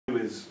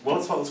is, well,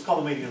 let's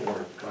call the meeting in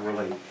order, because we're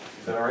late.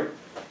 Is that all right?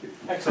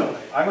 Excellent.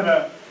 So, I'm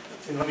gonna,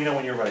 and let me know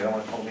when you're ready. I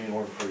want to call the meeting in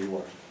order before you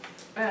are.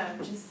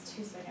 Just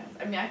 2 seconds.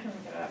 I mean, I can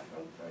look it up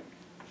real quick.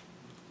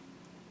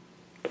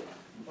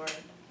 Word.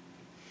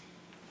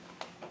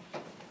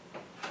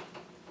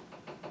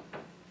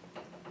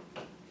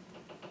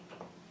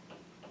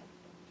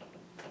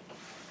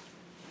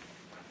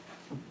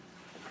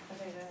 Okay,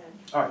 go ahead.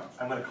 All right,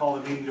 I'm gonna call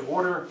the meeting to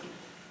order.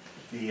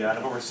 The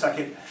November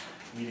 2nd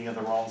meeting of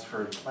the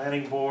Rollinsford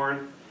Planning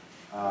Board.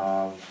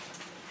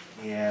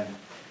 And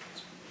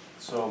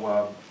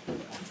so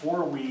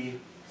before we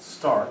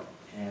start,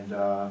 and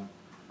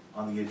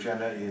on the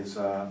agenda is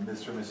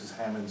Mr. and Mrs.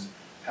 Hammond's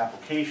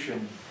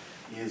application,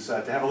 is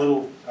to have a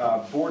little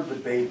board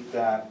debate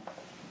that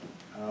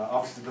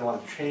obviously there's been a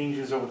lot of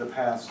changes over the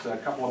past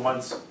couple of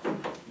months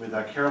with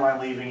Caroline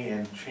leaving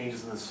and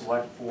changes in the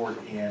select board,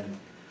 and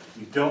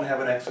we don't have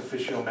an ex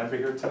officio member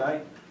here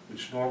tonight,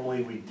 which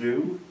normally we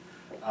do.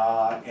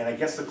 And I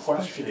guess the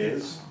question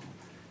is,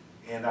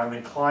 and I'm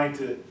inclined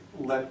to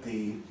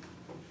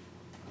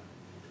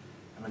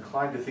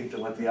think to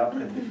let the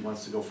applicant, if he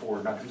wants to go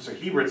forward. Now, Mr.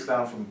 Hebert's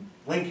down from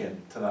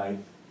Lincoln tonight,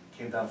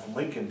 came down from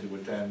Lincoln to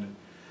attend,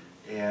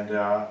 and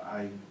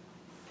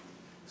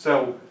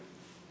so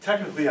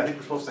technically I think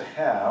we're supposed to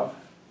have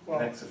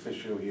an ex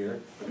officio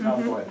here, but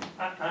Tom, go ahead.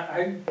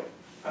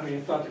 I mean,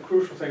 I thought the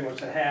crucial thing was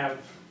to have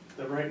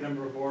the right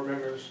number of board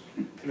members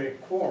to make a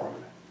quorum.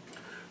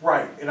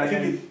 Right, and I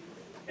think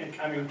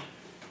I mean,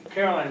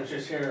 Caroline was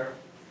just here,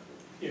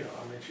 you know,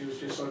 I mean, she was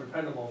just so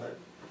dependable that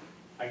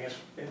I guess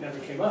it never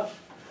came up,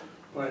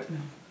 but.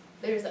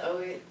 There's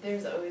always been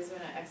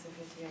an ex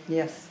officio.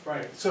 Yes.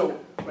 Right, so.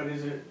 But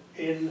is it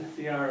in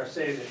the RSA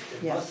that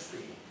it Yes. must be?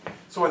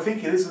 So I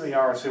think it is in the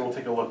RSA, we'll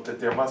take a look, that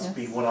there must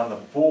be Yes. one on the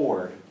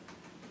board.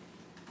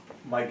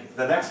 Mike,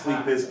 the next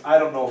leap is, I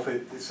don't know if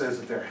it says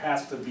that there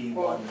has to be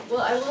one.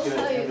 Well, I will in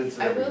tell you, attendance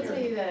at every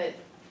hearing. that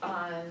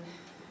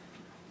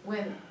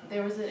when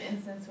there was an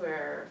instance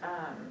where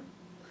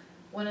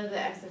one of the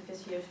ex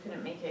officios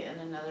couldn't make it and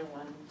another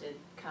one did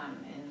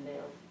come in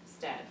their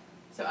stead.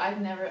 So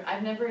I've never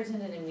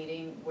attended a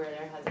meeting where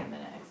there hasn't been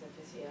an ex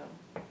officio.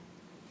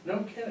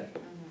 No kidding.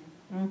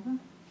 Mm-hmm.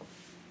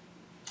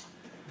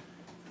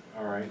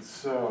 All right,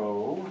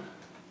 so,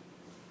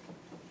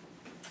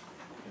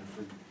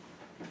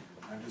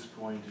 I'm just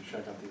going to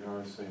check out the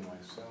RSA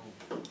myself.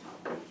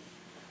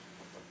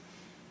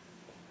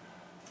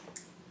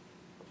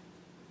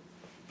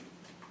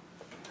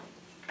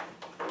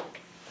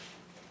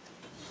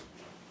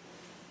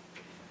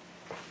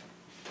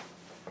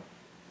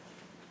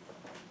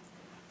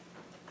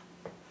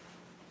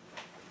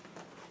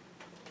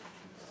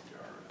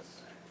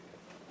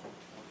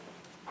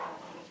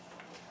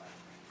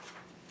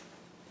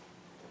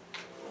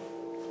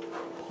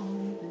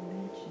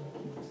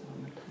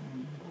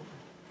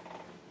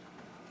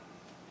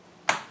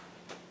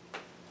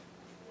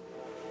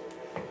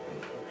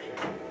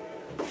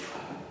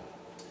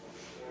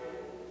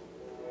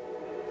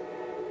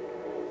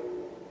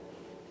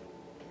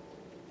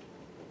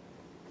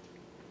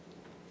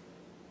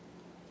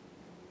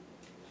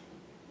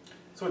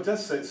 So it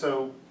does say,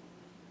 so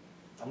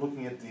I'm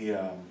looking at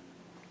the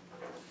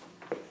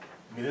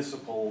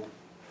Municipal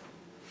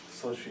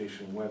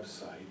Association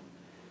website,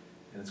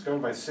 and it's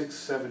governed by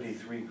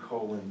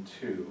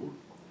 673:2,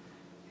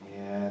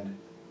 and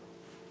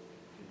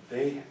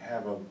they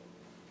have a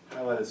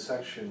highlighted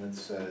section that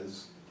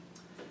says,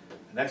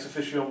 an ex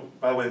officio,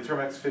 by the way, the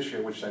term ex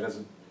officio, which that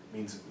doesn't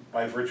means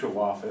by virtue of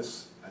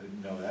office, I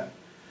didn't know that.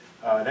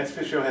 An ex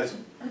officio has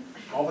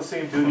all the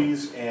same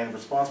duties and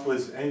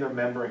responsibilities as any other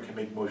member and can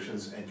make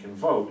motions and can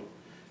vote.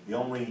 The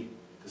only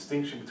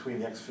distinction between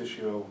the ex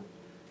officio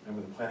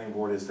member of the planning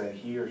board is that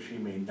he or she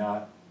may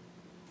not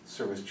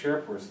serve as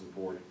chairperson of the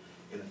board.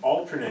 An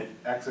alternate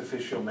ex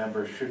officio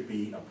member should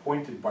be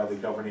appointed by the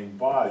governing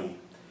body.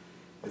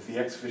 If the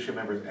ex officio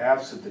member is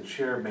absent, the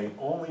chair may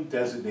only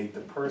designate the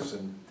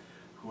person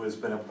who has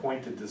been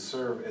appointed to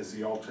serve as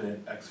the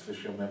alternate ex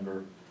officio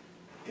member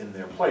in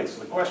their place. So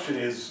the question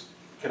is,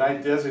 can I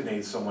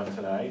designate someone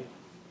tonight?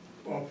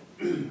 Well,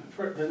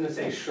 doesn't it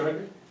say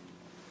should?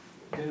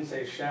 It didn't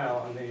say shall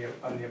on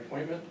the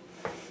appointment?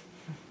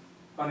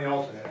 On the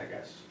alternate, I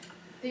guess.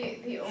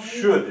 The only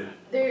Should.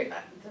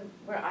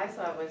 Where I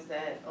saw was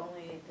that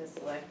only the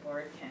select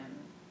board can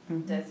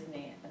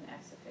designate an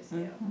ex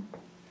officio.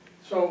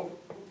 So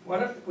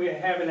what if we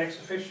have an ex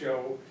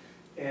officio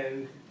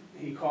and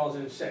he calls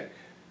in sick?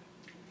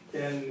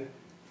 Then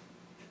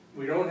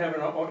we don't have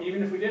or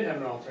even if we did have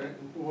an alternate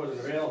who wasn't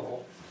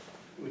available,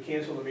 we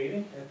cancel the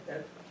meeting?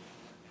 That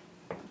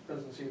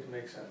doesn't seem to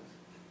make sense.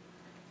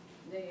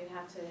 Then you'd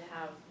have to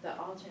have, the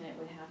alternate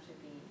would have to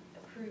be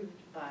approved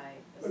by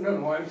the. But no,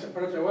 what if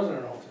there wasn't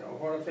an alternate?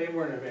 What if they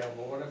weren't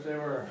available? What if they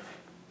were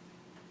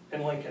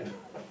in Lincoln?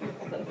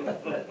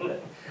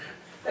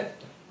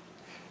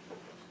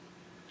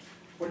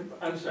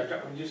 I'm sorry,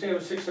 did you say it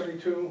was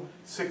 672?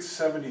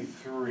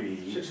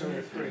 673.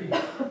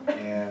 673.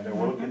 And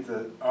we'll look at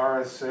the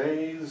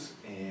RSAs,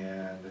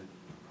 and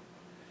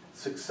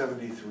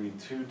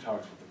 673.2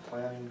 talks with the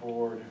planning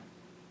board.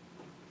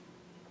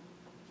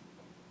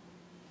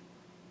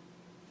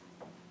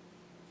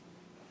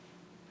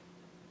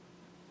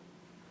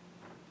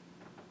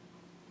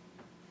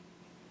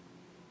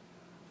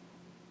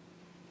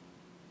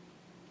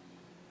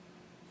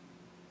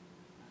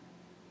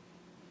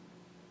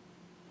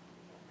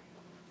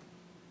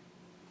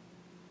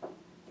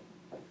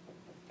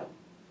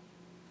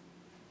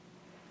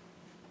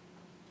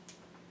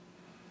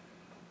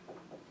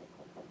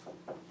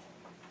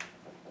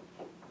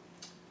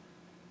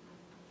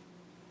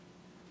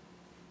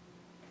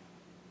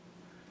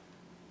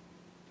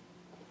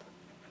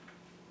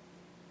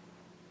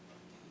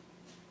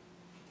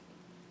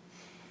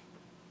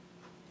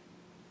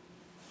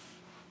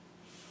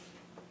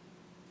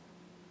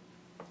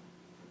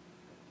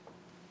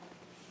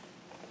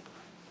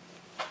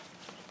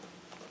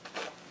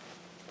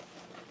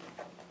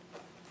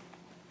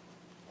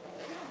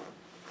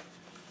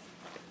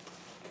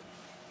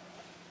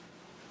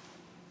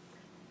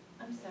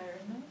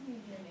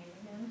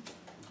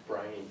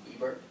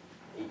 Hebert,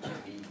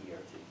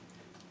 H-E-B-E-R-T.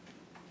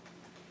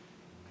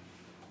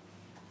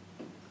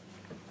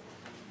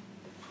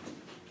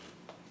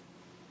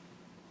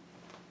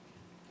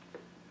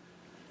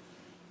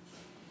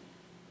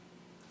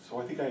 So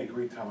I think I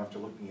agree, Tom, after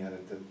looking at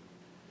it, that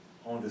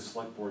only the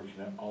select board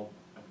can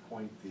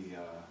appoint the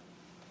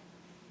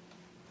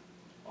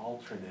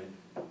alternate.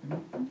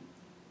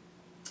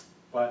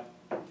 But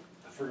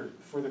the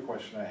further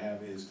question I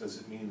have is, does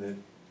it mean that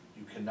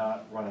you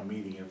cannot run a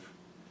meeting if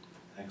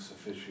ex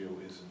officio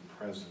isn't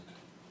present?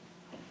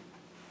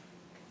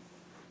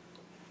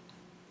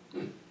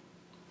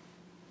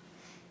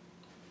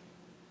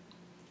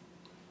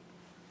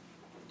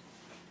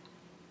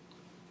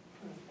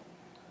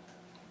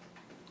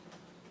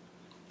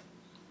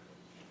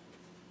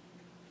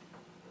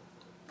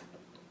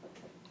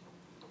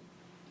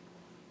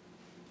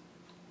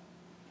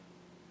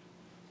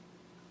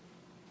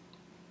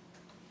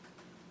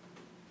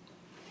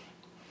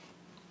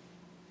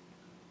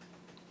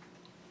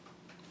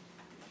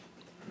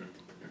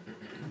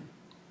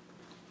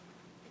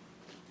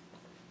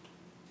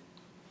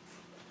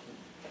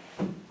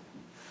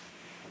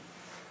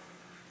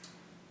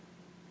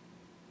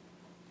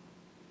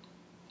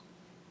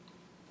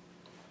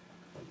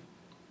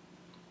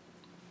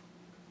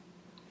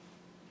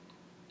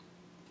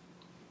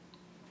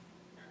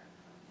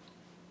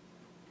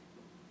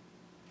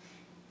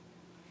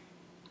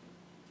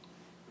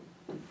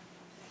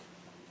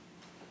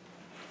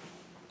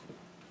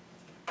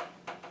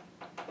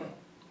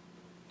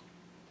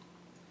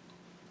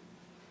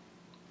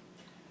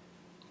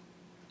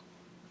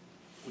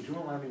 Would you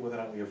remind me whether or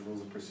not we have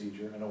rules of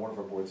procedure? I know one of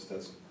our boards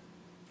doesn't.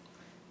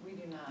 We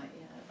do not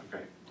yet.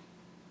 Okay.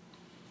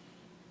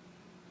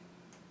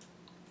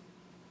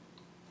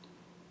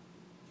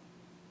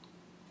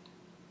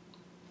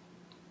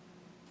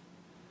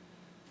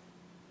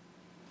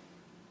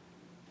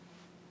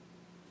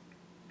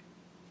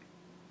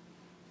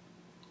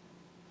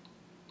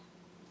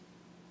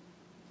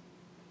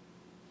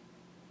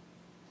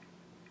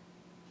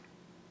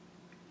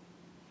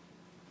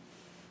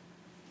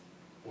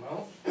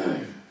 Well,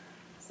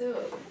 So,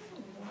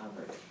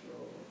 Robert's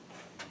rule.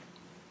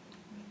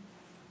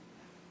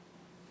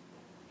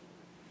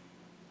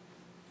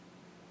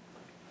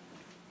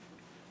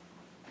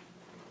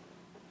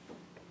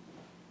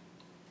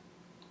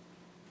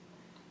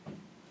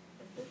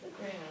 This is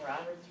agreeing with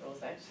Robert's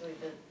rules, actually,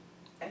 the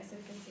ex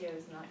officio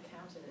is not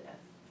counted as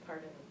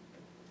part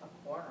of a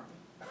quorum.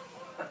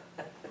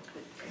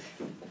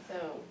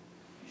 So,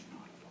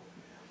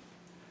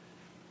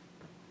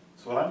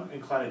 So what I'm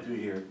inclined to do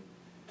here,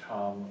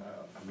 Tom,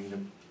 I mean, to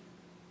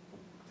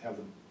have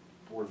the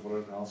board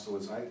vote on also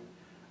is, I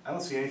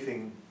don't see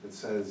anything that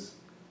says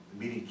the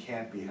meeting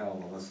can't be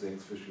held unless the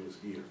ex officio is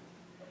here.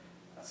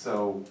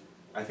 So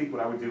I think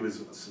what I would do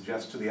is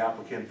suggest to the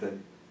applicant that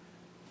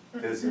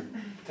there's a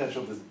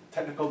potential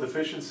technical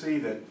deficiency,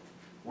 that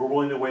we're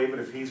willing to waive it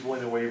if he's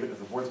willing to waive it, if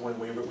the board's willing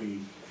to waive it, we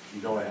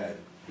go ahead.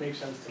 makes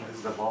sense to me. This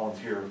is a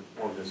volunteer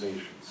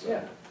organization, so.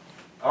 Yeah,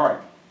 All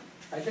right,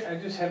 I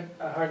just have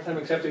a hard time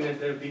accepting that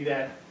there'd be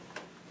that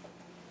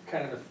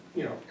kind of,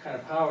 kind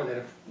of power that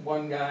if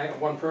one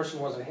person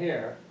wasn't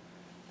here,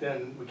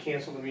 then we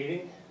cancel the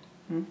meeting.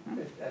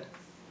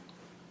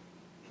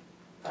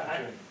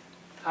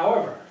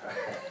 However,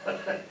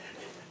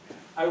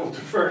 I will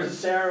defer to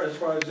Sarah as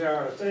far as there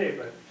are to say,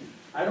 but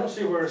I don't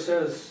see where it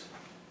says,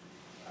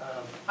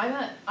 I'm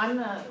not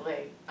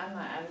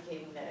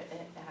advocating that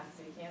it has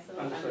to be canceled,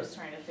 I'm Understood. just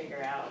trying to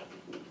figure out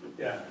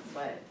yeah.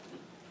 what,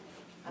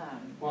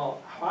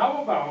 Well,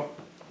 how about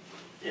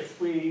if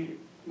we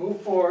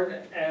move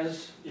forward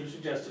as you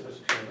suggested,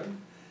 Mr. Chairman,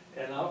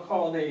 and I'll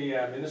call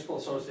the municipal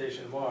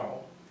association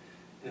tomorrow,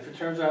 and if it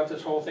turns out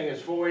this whole thing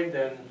is void,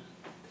 then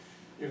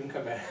you can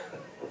come back.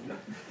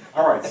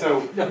 all right,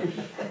 so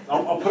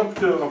I'll put up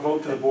to a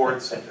vote to the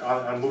boards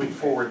on moving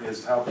forward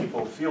as to how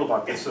people feel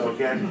about this. So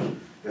again,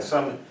 there's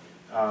some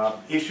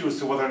issue as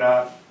to whether or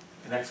not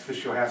an ex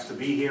officio has to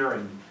be here,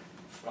 and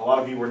a lot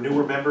of you are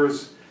newer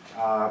members.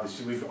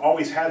 So we've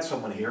always had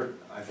someone here,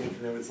 I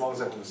think, as long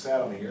as everyone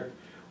sat on here.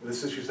 Well,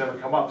 this issue's never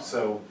come up,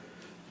 so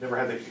never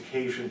had the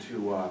occasion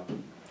to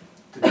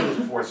do this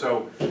before.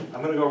 So I'm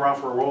gonna go around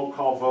for a roll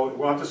call vote.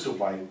 Well, I'll just do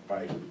by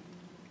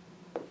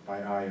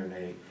aye or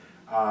nay.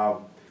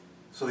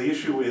 So the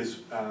issue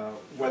is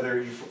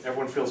whether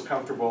everyone feels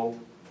comfortable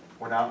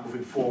or not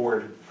moving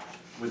forward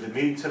with the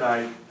meeting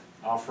tonight,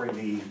 offering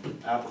the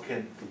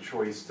applicant the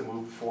choice to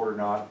move forward or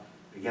not.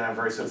 Again, I'm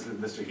very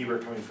sensitive to Mr.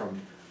 Hebert coming from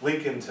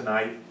Lincoln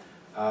tonight.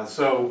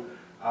 So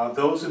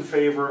those in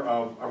favor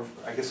of,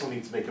 I guess we'll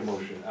need to make a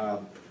motion.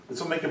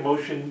 Let's make a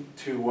motion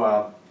to,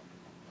 I'll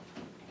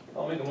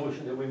make a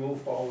motion that we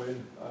move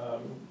forward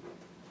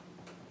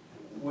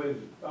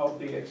without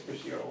the ex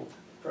officio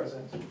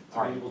present, to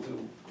All right. be able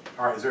to.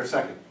 all right, is there a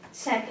second?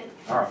 Second.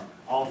 All right,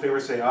 all in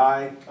favor say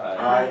aye.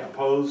 Aye.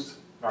 Opposed?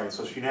 All right,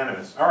 so it's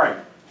unanimous. All right,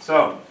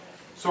 so,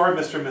 sorry,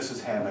 Mr. and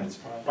Mrs. Hammond.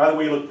 By the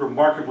way, you look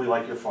remarkably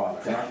like your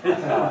father.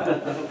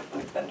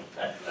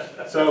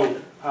 So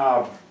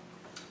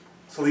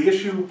the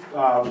issue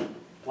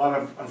a lot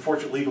of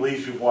unfortunate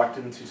legalese you've walked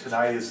into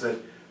tonight is that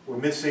we're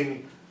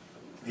missing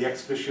the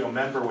ex officio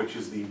member, which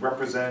is the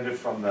representative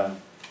from the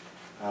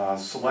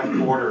select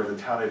board or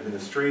the town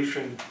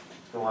administration.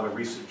 There's been a lot of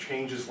recent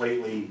changes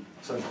lately.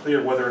 It's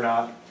unclear whether or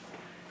not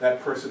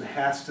that person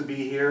has to be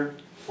here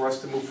for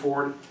us to move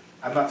forward.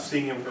 I'm not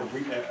seeing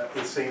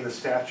it's saying the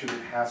statute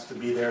has to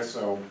be there,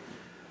 so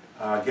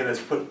again,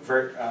 it's put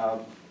very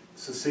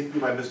succinctly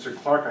by Mr.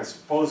 Clark. I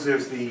suppose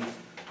there's the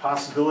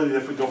possibility that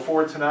if we go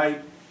forward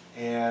tonight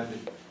and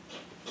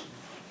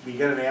we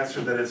get an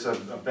answer that it's a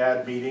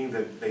bad meeting,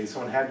 that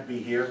someone had to be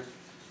here,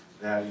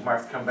 that you might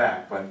have to come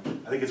back, but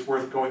I think it's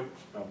worth going,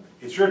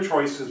 it's your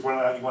choices whether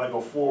or not you want to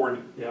go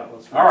forward. Yeah,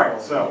 let's. All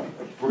right, so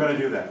we're going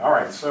to do that. All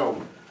right,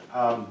 so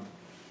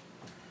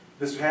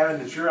Mr.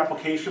 Hannon, it's your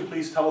application.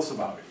 Please tell us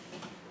about it.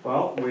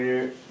 Well,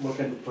 we're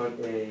looking to put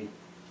a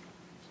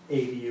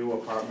ADU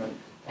apartment.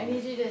 I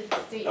need you to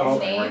state Oh, your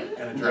name, right,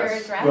 and your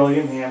address. address.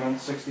 William Hammond,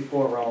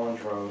 64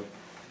 Rollins Road,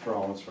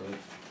 Rollinsford.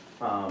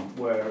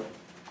 We're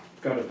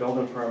got a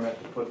building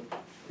permit to put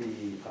the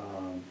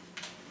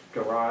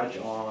garage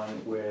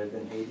on with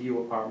an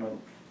ADU apartment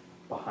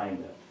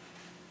behind it.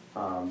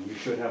 You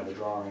should have the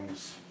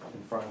drawings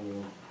in front of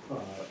you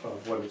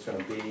of what it's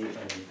gonna be,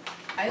 and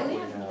I only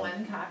what we have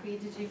one copy,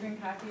 did you bring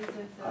copies of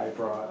the? I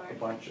brought a board?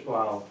 bunch,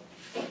 well,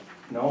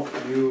 no,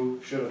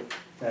 you should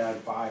have had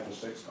 5 or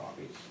 6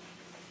 copies.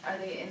 Are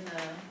they in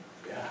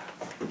the, Yeah.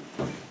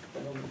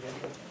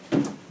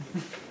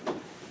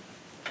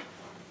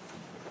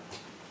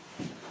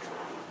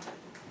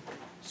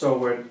 So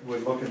we're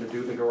looking to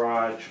do the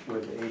garage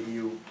with the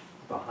ADU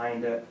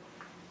behind it.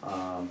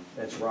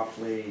 It's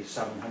roughly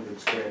 700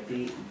 square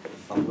feet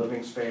of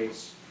living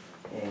space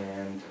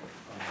and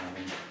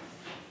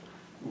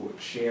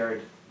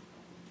shared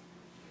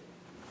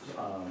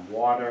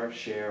water,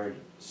 shared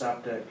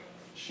septic,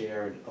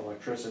 shared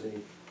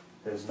electricity.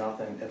 There's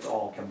nothing, it's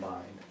all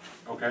combined.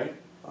 Okay?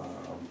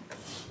 Um,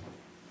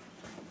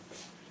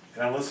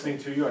 And I'm listening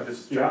to you. I'm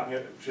just Yeah.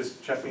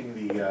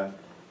 checking the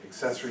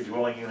accessory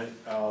dwelling unit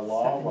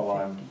law while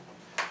I'm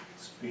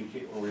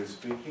speaking, while we're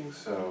speaking,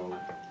 so.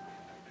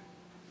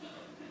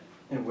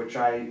 And what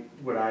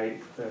I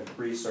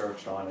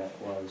researched on it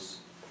was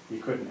you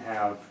couldn't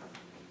have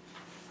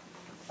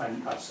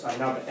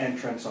another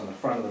entrance on the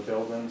front of the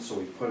building, so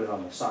we put it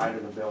on the side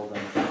of the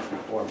building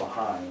or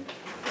behind.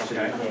 So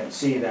you Okay. can't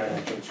see that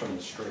entrance from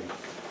the street.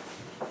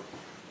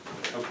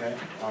 Okay,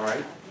 all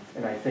right.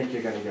 And I think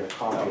you're gonna get a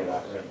copy of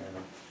that right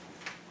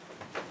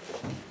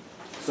now.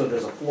 So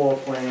there's a floor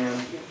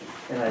plan,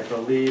 and I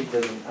believe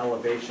there's an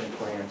elevation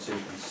plan so you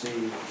can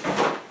see,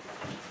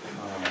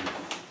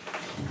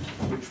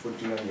 which would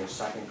be on your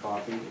second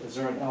copy. Is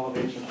there an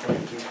elevation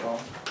plan too, Paul?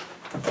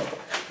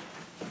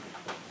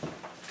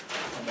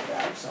 On the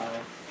back side?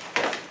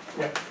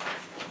 Yep.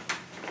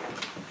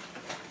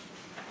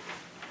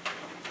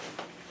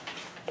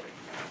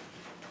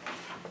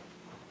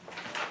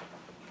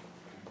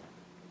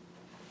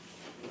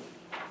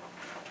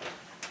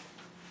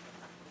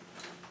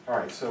 All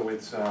right, so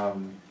it's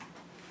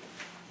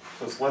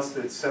less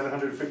than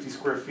 750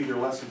 square feet or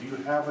less. Do you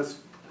have a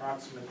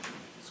approximate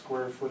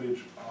square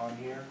footage on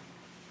here?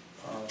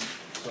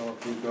 So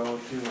if you go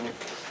to,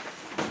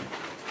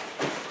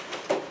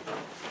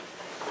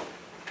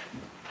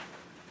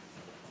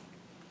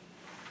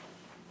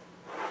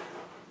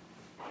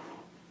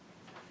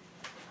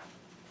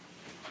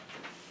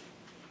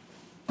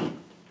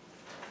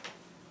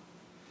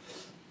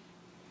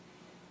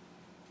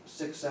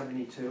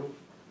 $672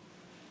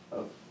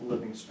 of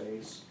living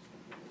space.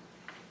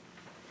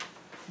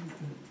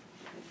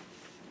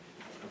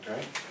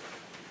 Okay,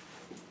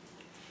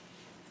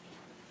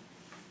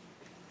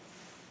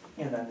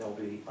 And then there'll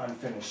be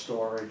unfinished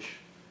storage,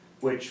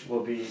 which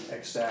will be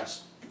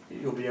accessed,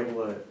 you'll be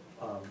able to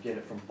get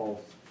it from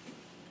both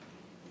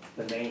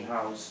the main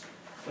house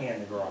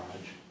and the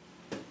garage.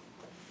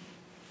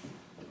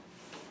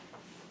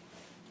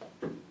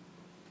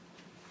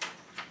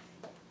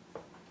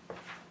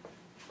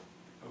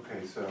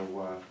 okay,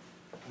 so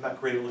I'm not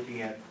great at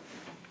looking at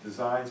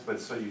designs, but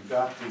so you've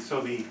got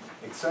the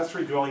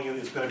accessory dwelling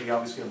unit is gonna be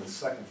obviously on the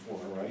second floor,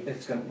 right?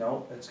 It's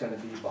gonna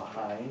be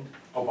behind,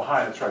 Oh,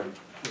 behind, that's right,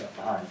 yeah,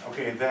 behind.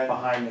 Okay,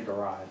 behind the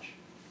garage.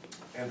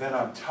 and then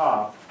on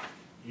top,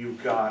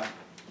 you've got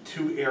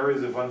 2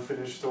 areas of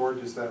unfinished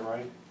storage, is that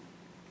right?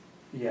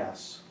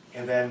 Yes,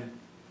 And then,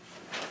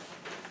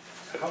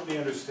 help me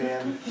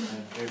understand,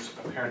 and it's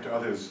apparent to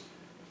others,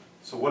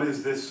 so what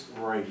is this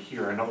right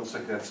here? I know it looks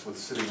like that's what's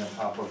sitting on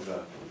top of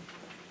the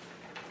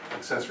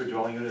accessory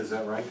dwelling unit, is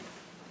that right?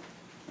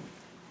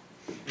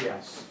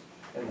 yes,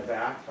 in the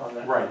back, on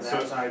that, Right, on so-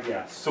 that side,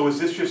 yes. So is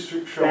this just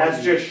showing?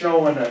 That's just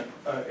showing a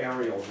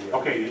aerial view.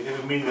 Okay,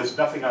 it means there's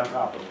nothing on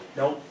top of it?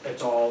 Nope,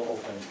 it's all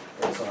open,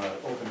 it's an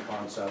open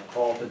concept,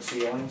 vaulted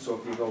ceiling, so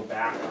if you go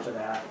back to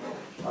that,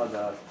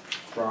 the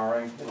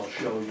drawing, it'll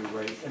show you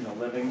right in the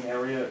living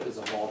area is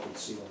a vaulted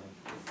ceiling.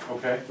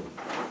 Okay.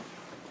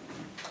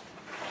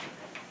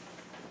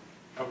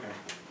 Okay.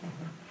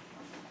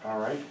 All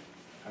right.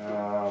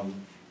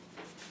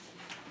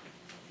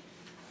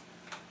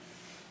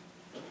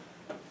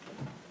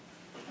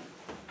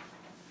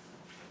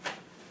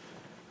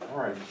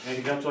 right,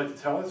 anything else you'd like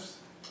to tell us?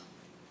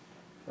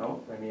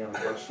 No, any other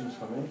questions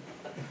for me?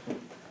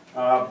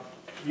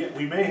 Yeah,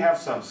 we may have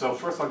some, so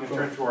first I'm gonna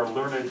turn to our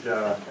learned,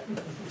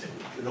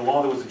 in the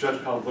law there was a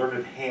judge called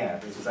Learned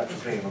Hand, this is actually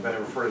his name, I'm gonna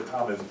refer to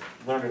Tom as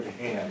Learned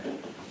Hand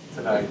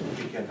tonight, if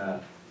he can,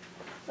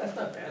 That's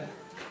not bad.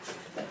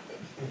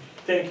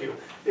 Thank you.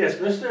 Yes,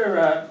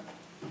 Mr.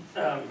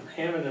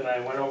 Hammond and I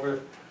went over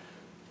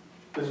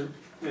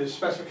the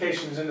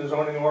specifications in the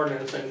zoning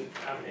ordinance, and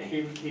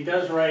he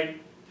does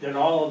write that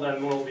all of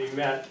them will be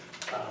met.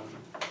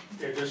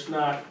 They're just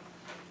not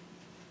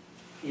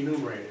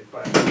enumerated,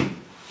 but,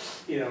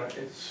 you know,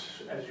 it's,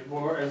 as the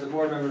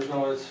board members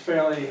know, it's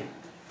fairly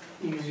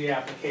easy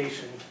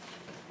application.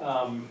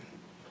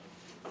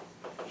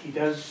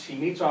 He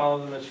meets all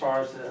of them as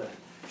far as the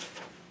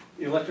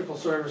electrical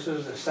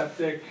services, the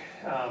septic.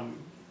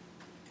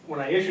 When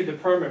I issued the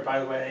permit, by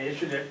the way, I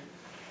issued it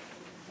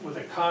with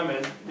a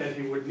comment that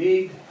he would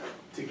need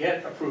to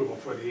get approval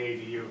for the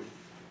ADU.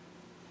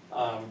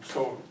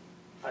 So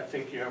I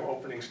think your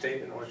opening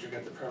statement was you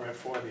get the permit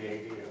for the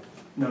ADU.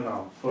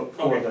 No, for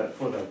Okay.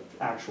 the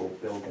actual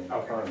building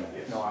Okay, permit,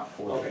 yes. not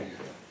for the, Okay.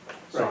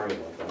 sorry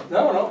about that.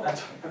 No,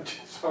 that's,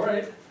 it's all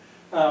right.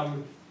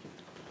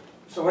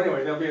 So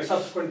anyway, there'll be a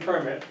subsequent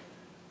permit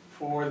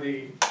for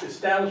the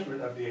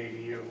establishment of the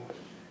ADU.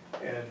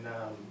 And,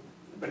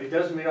 but he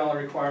does meet all the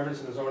requirements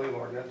in the zoning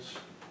ordinance.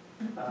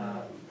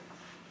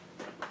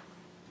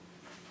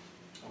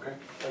 okay.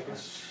 I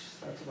guess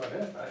that's about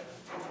it.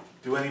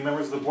 Do any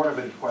members of the board have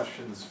any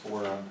questions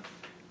for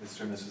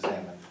Mr. and Mrs.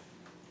 Hammond?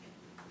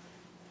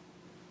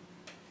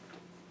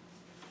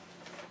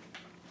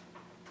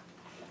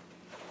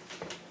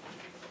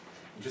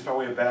 And just by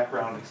way of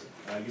background,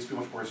 it used to be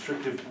much more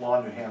restrictive law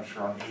in New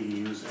Hampshire on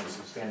ADUs and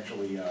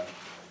substantially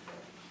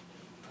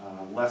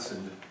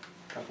lessened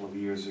a couple of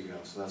years ago.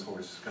 So that's why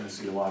we're going to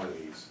see a lot of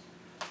these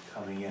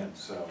coming in.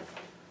 So,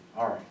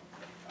 all right.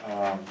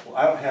 Well,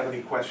 I don't have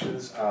any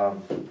questions.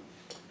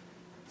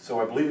 So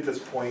I believe at this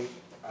point,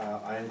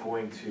 I am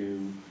going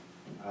to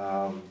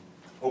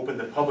open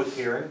the public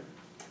hearing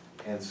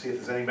and see if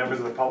there's any members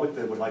of the public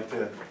that would like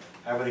to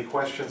have any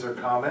questions or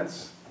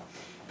comments.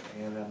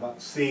 And I'm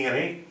not seeing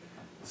any.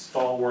 The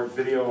stalwart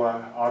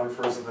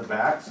videographers in the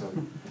back, so,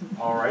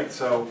 all right,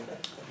 so,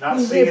 not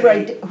seeing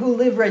any. Who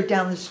live right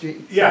down the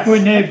street. Yes.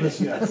 We're neighbors.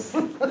 Yes.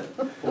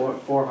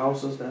 Four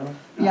houses down?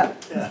 Yeah.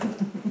 Yeah.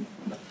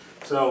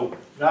 So,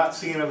 not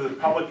seeing any of the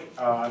public,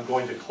 I'm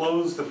going to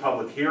close the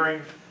public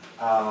hearing.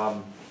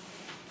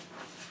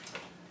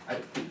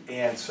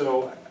 And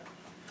so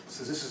this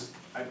is,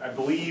 I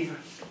believe,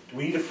 do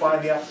we need to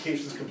find the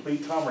applications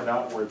complete, Tom, or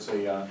not, where it's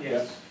a,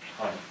 Yes.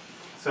 All right.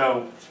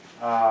 So,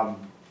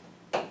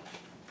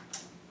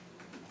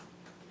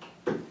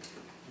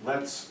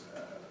 let's,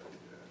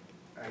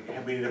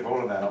 we need to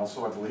vote on that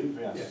also, I believe,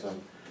 yes. Yes. So,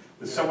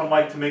 would someone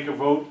like to make a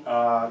vote,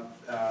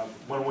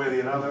 one way or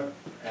the other,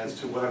 as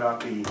to whether or not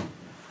the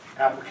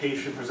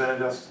application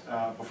presented us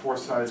before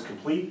us tonight is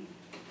complete?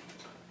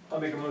 I'll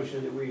make a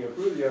motion that we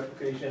approve the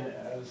application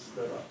as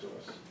read off to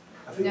us.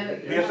 I think No,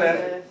 we have to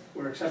have,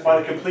 We're accepting.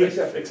 find a complete,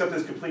 accept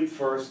as complete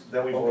first,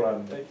 then we vote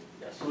on.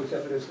 Yes, we'll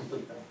accept it as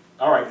complete now.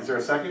 All right, is there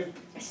a second?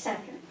 A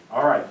second.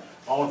 All right,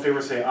 all in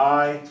favor say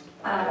aye.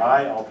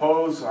 Aye. All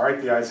opposed, all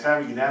right, the ayes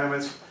have it,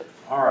 unanimous.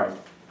 All right,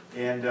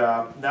 and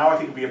now I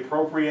think it'd be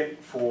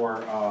appropriate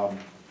for,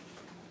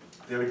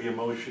 there to be a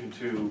motion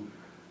to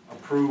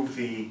approve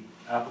the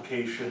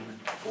application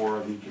for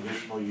the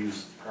conditional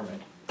use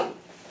permit.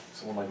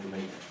 Someone like to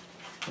make it?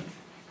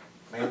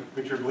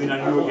 Richard, lean on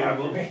you I again.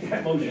 will make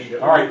that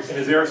motion. All right,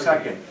 is there a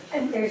second?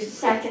 And there's a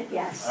second,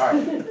 yes. All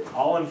right,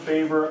 all in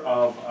favor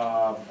of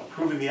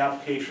approving the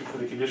application for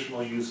the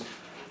conditional use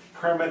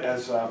permit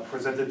as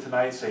presented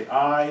tonight, say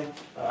aye.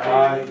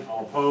 Aye.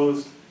 All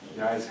opposed,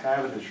 the ayes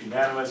have it, it's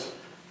unanimous.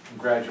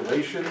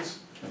 Congratulations.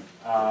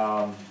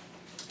 And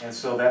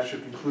so that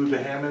should conclude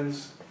the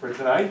Hammonds for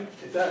tonight.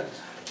 It does,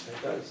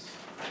 it does.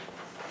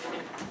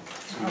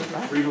 So you're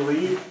free to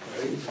leave.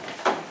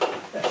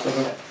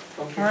 So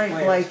All right,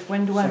 Blake,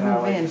 when do I now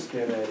move I in? just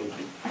get a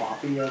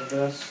copy of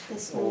this,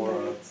 This or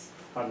nobody's.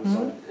 how does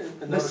that? The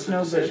The notice of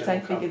snowbirds, decision I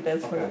will come. figured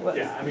that's what it Okay. was.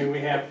 Yeah, I mean, we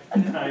have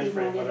a time They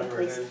frame, wanted a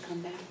whatever it place to is. come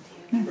back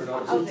to. for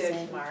notice. I'll do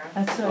it tomorrow.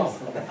 That's Oh, what,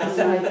 okay. that's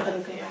I what wanted to I, put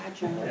a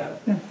garage on it.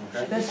 Yeah.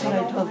 Okay. that's what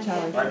I told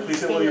Charlie. All right, please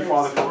say hello to your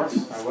father for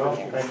us. I will,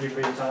 thank you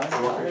for your time,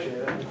 I appreciate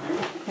it.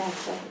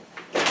 That's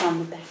it. On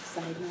the back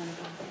side, not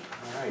above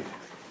it. All right.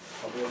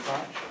 I'll be in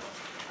touch.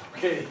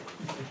 Okay,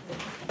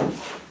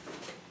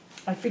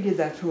 I figured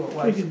that's who it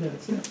was.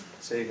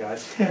 See you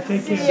guys.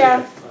 See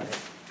ya.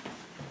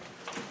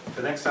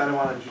 The next item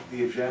on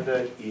the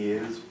agenda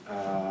is,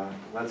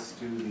 let's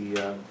do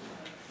the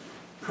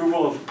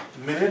approval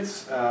of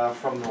minutes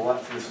from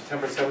the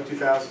September 7,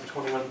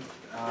 2021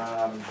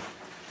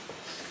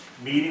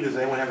 meeting. Does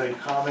anyone have any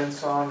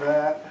comments on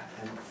that?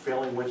 And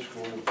failing which,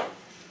 we'll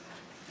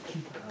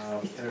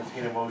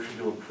entertain a motion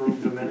to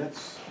approve the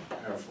minutes,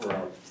 or for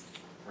a,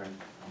 right,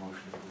 a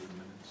motion to approve the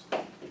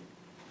minutes.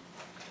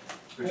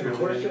 I have a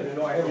question,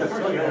 no, I have a Yes,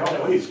 question. yeah,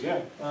 please,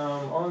 yeah.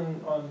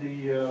 On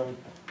the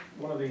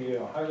one of the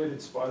highlighted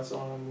spots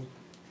on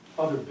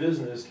other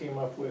business came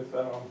up with,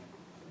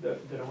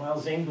 that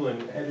Miles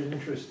England had an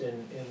interest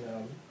in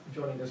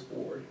joining this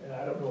board, and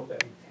I don't know if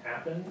that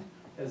happened.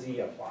 Has he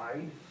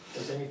applied?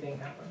 Has anything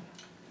happened?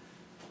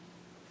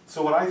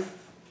 So yeah,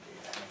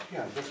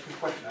 that's a good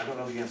question, I don't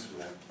know the answer to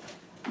that.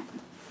 I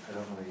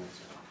don't know the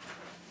answer.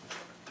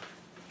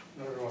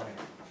 Nor do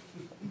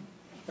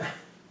I.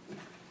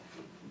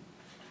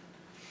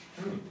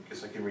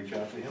 Guess I can reach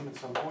out to him at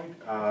some point.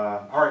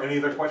 All right, any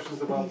other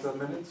questions about the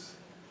minutes?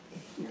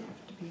 You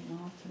have to be an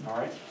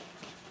alternate.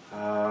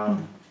 All right.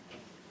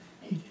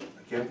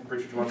 Again,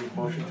 Richard, do you want to make a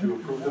motion to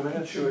approve the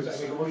minutes? Sure, I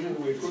make a motion that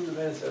we approve the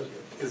minutes as written.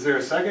 Is there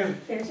a second?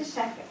 There's a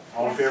second.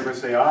 All in favor,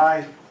 say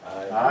aye.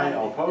 Aye,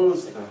 all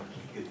opposed,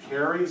 it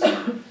carries.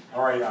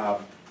 All right,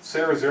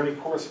 Sarah, is there any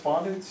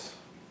correspondence?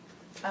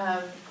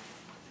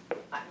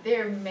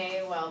 There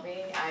may well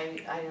be, I'm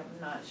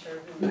not sure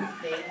who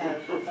they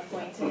have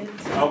appointed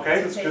Okay,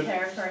 to that's take good.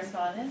 care of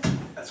correspondence.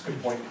 That's a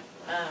good point.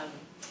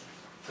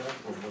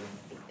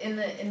 In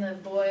the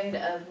void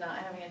of not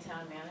having a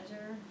town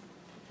manager,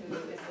 who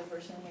is the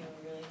person who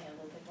really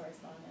handled the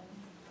correspondence?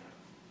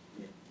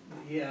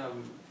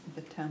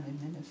 The town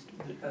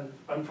administrator.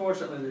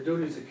 Unfortunately, the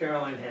duties that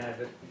Caroline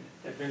had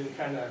have been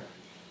kind of,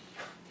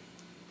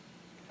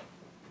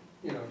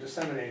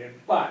 disseminated,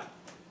 but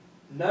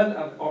none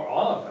of, or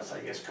all of us, I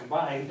guess,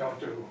 combined don't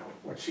do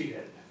what she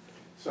did.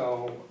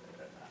 So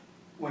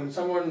when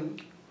someone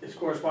is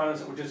correspondence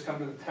that would just come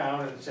to the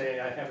town and say,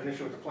 I have an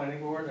issue with the planning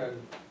board,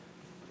 and,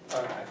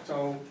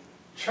 so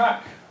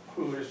Chuck,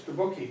 who is the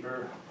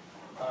bookkeeper,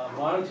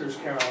 monitors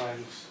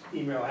Caroline's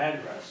email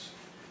address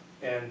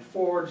and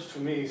forwards to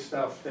me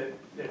stuff that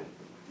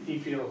he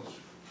feels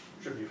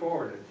should be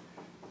forwarded.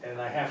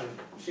 And I haven't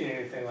seen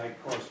anything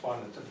like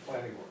correspondence to the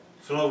planning board.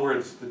 So in other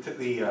words, the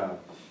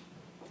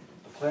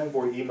planning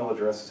board email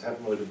addresses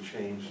haven't really been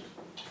changed.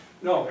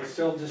 No, it's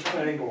still just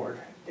planning board,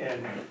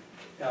 and,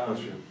 Bless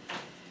you.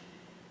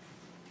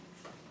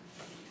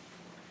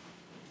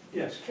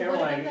 yes, What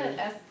Caroline.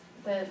 about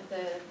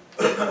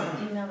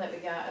the email that we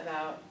got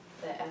about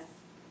the S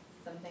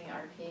something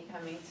RP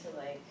coming to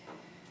like,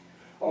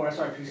 Oh,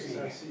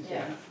 SRPC.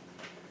 yeah.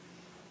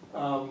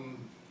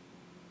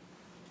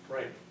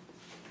 Right.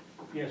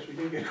 Yes, we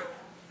did get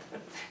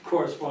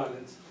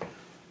correspondence.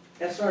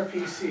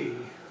 SRPC,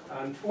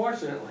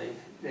 unfortunately,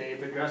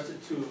 they've addressed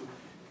it to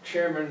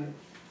Chairman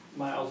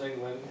Miles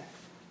England,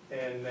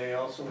 and they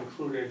also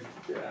included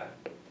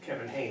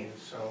Kevin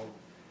Haynes, so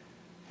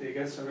they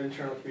got some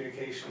internal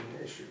communication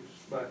issues.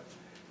 But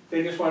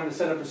they just wanted to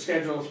set up a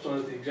schedule so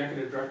that the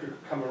executive director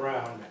could come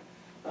around.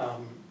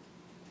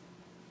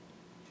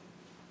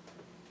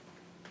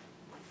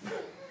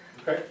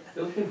 Okay.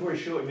 They're looking for a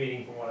short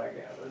meeting from what I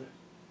gathered,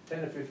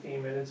 10 to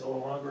 15 minutes or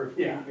longer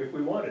Yeah. if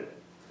we wanted it.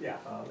 Yeah.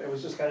 It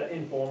was just kind of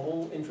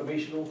informal,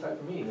 informational type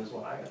of meeting is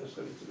what I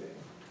understood it to be.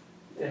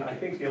 And I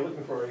think they're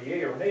looking for a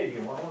yay or a nay, do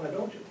you want one or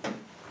don't you?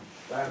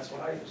 That's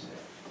what I understand.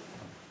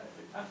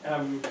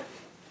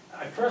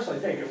 I personally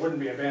think it wouldn't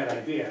be a bad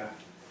idea.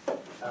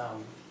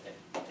 And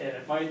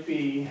it might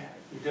be,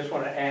 you just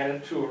wanna add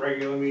it to a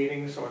regular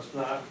meeting, so it's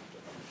not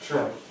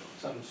Sure.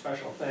 some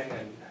special thing,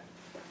 and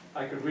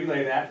I could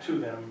relay that to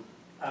them.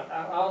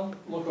 I'll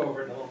look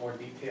over it in a little more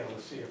detail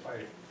to see if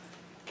I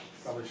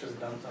probably should have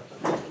done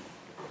something.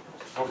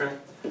 Okay.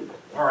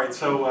 All right,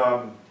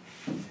 so,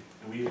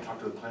 we need to talk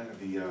to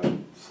the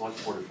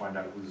select board to find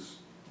out who's,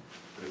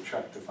 to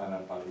check to find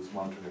out about who's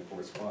monitoring the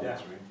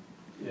correspondence, right?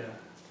 Yeah,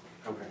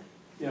 Okay.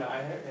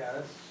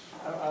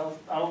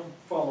 I'll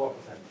follow up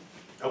with him.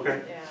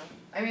 Okay. Yeah,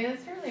 I mean,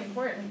 it's really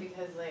important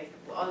because like,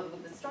 all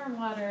of the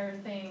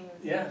stormwater things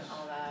and Yes.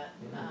 all that,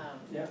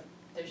 Yeah.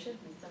 there should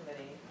be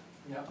somebody.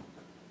 Yeah.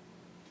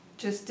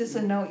 Just as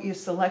a note, your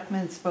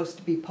selectman's supposed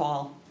to be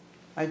Paul.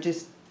 I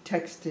just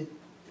texted.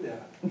 Yeah.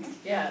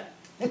 Yeah,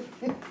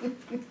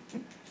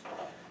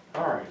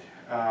 All right,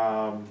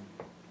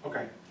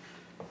 okay.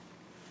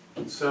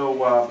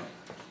 So,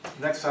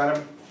 next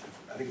item,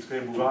 I think it's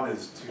gonna move on,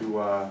 is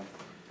to,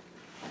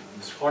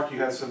 Ms. Clark, you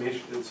had some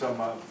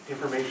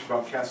information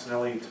about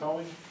Casanelli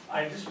towing?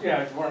 I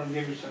wanted to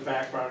give you some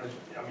background.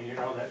 I mean, you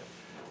know that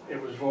it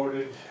was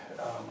voted,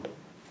 I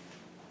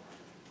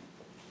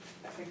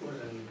think it was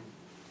in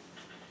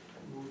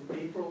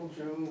April,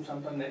 June,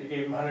 something, that you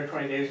gave him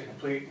 120 days to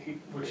complete,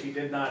 which he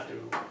did not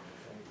do.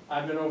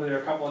 I've been over there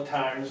a couple of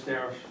times. There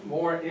are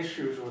more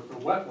issues with the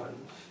wetlands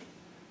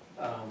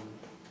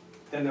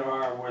than there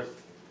are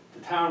with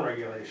the town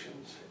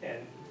regulations.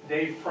 And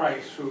Dave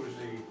Price, who's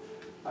the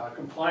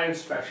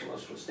compliance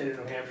specialist with State of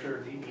New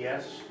Hampshire,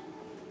 DES,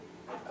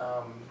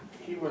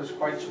 he was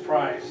quite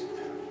surprised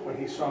when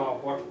he saw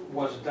what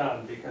was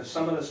done, because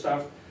some of the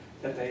stuff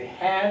that they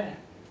had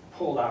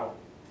pulled out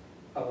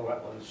of the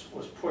wetlands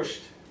was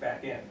pushed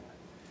back in.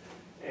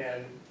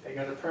 And they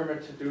got a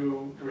permit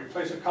to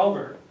replace a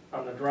culvert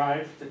on the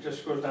drive that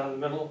just goes down the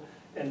middle,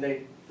 and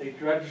they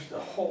dredged the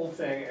whole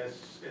thing.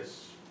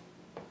 It's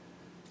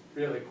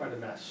really quite a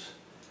mess.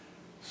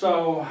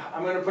 So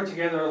I'm gonna put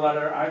together a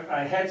letter.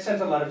 I had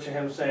sent a letter to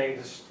him saying,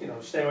 just,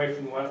 stay away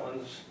from the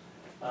wetlands.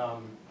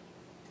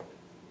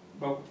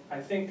 but I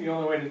think the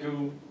only way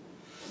to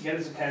get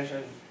his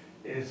attention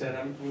is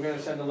that we're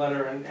gonna send a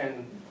letter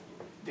and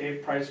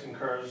Dave Price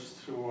concurs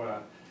to,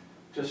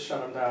 just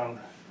shut him down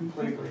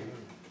completely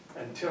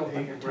until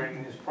he can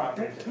bring his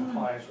property into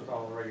compliance with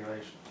all the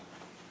regulations.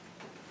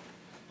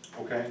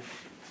 Okay.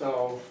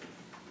 So,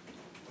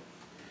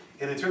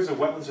 And in terms of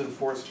wetlands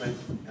enforcement,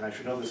 and I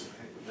should know this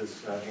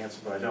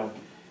answer, but I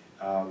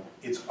don't,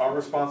 it's our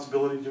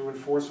responsibility to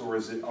enforce, or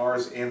is it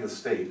ours and the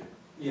state?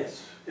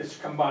 yes, it's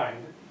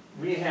combined.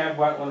 We have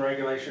wetland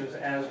regulations,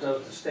 as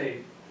does the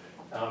state.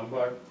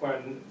 But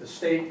when the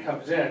state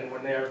comes in,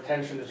 when their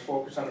attention is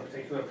focused on a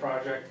particular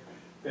project,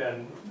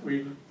 then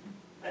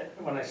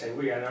when I say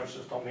we, I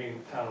just don't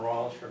mean the town of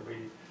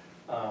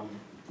Rollinsford,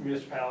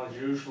 municipalities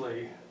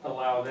usually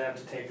allow them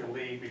to take the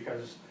lead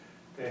because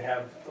they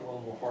have a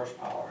little more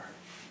horsepower.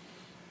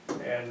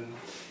 And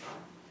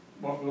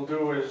what we'll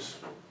do is,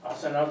 I'll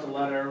send out the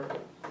letter,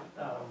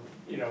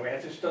 we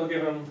have to still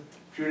give him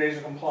a few days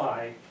to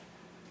comply.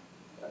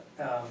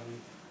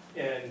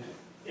 And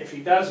if he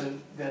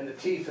doesn't, then the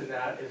teeth in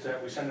that is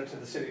that we send it to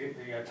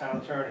the town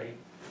attorney,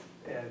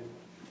 and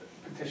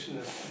petition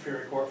the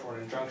Superior Court for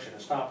an injunction to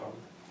stop him.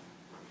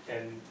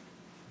 And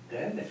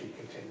then if he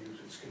continues,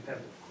 it's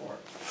contempt of court.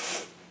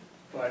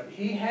 But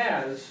he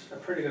has a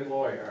pretty good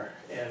lawyer,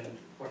 and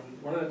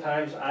one of the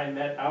times I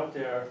met out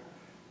there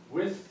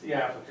with the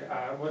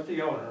applicant, with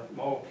the owner,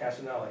 Mo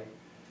Casanelli,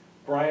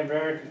 Brian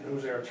Barrington,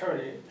 who's their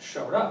attorney,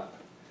 showed up.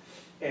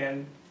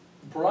 And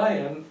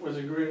Brian was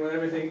agreeing with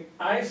everything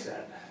I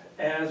said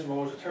as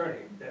Mo's attorney,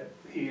 that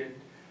he had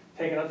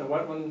taken out the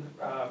wetland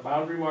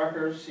boundary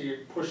markers, he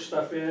had pushed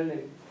stuff in,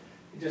 and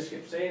he just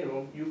kept saying to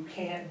him, you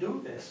can't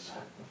do this.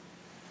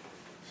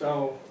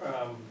 So,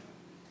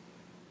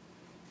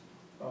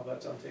 Oh,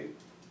 that's on tape.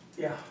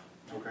 yeah.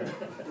 Okay.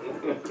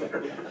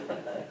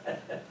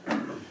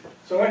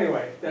 So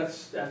anyway,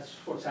 that's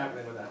what's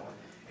happening with that one.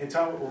 And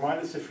Tom,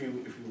 remind us if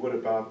you would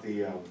about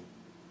the,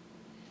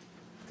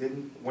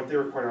 weren't they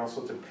required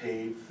also to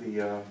pave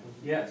the,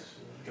 Yes.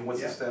 and what's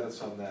the Yeah.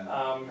 status on that?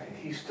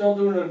 He's still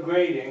doing the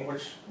grading,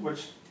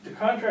 which the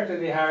contractor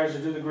that he hires to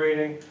do the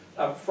grading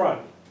up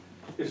front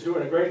is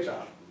doing a great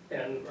job.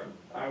 And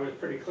I was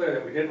pretty clear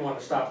that we didn't want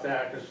to stop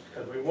that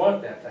because we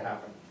want that to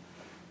happen.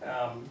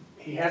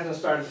 He hasn't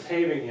started the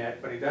paving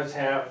yet, but he does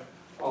have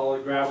all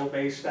the gravel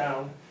base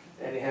down,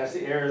 and he has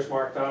the areas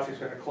marked off. He's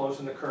gonna close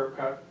in the curb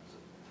cut.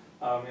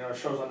 It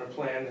shows on the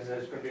plan that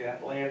there's gonna be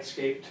that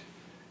landscaped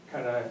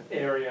kind of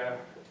area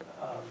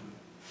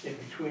in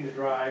between the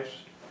drives.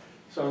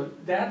 So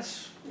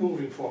that's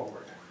moving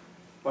forward,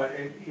 but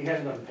he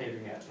hasn't done the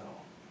paving yet,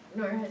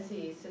 no. Nor has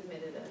he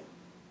submitted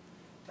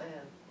a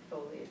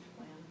foliage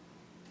plan,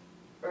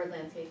 or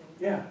landscaping.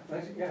 Yeah, I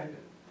did.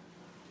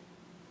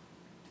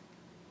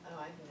 Oh,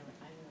 I've never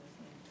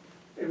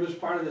seen It was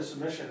part of the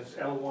submission, it's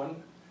L1.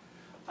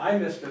 I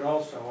missed it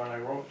also when I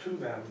wrote to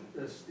them,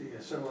 the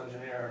civil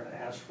engineer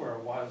asked where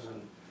it was,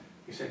 and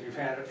he said, you've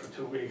had it for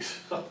 2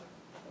 weeks.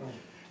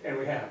 And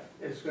we have.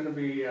 It's gonna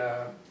be,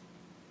 I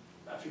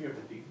forget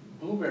what the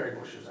blueberry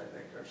bushes, I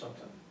think, or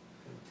something.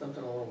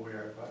 Something a little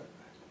weird,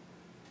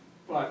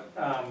 but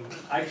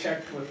I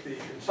checked with the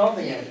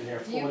consulting engineer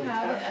for it. the Do you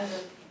have it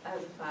town.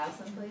 as a file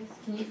someplace?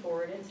 Can you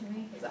forward it to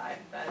me? Cause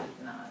that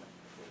is not.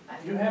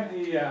 You have Do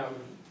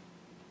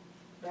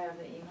I have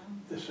the email?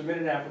 the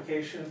submitted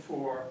application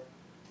for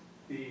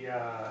the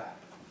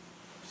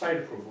site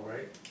approval,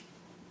 right?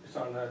 It's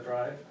on the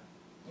drive.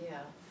 Yeah.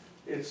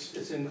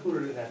 It's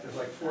included in that, there's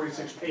like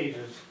 46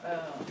 pages, Oh,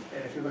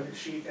 and if you look at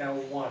sheet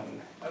L1,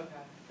 okay,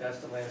 that's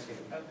the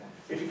landscaping. okay.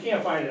 If you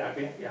can't find it,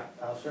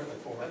 I'll certainly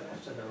forward it,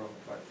 I'll send it over,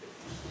 but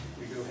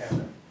we do have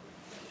it.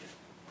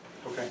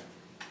 Okay.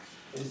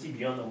 Is he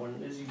beyond the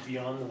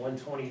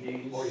 120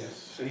 days? Oh, yes.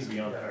 So he's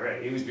beyond that,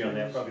 right, he was beyond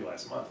that probably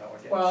last month, I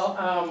would guess. Well,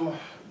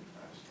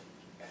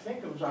 I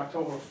think it was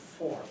October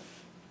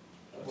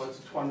 4th, was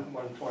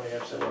 120,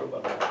 So we're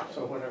about that.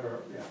 so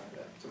whenever, yeah.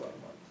 It's about a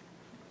month.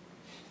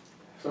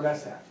 So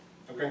that's that.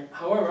 Okay.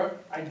 However,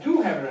 I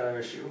do have another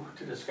issue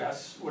to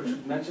discuss, which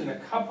was mentioned a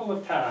couple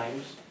of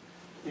times,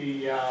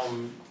 the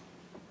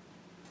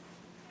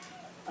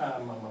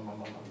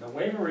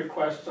waiver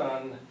request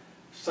on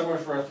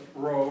Summersworth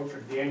Road for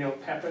Daniel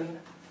Pepin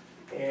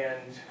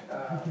and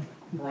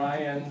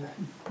Brian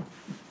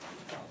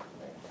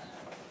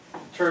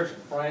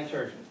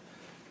Turgeon.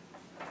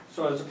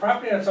 So there's a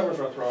property on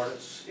Summersworth Road,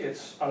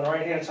 it's on the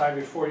right-hand side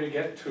before you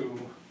get to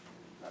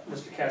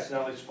Mr.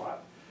 Casanelli's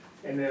spot.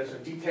 And there's a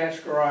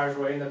detached garage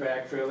way in the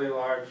back, fairly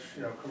large,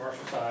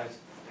 commercial size.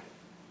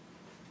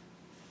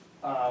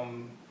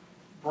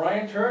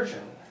 Brian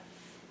Turgeon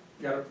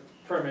got a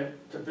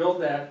permit to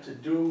build that to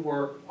do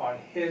work on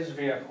his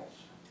vehicles.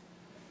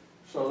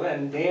 So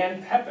then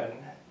Dan Pepin,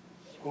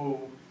 who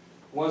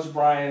was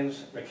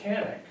Brian's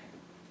mechanic,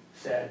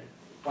 said,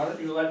 why don't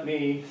you let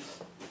me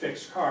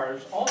fix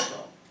cars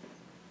also?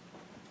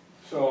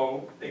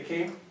 So they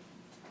came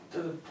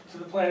to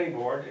the planning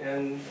board,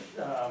 and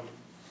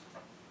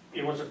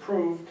it was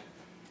approved,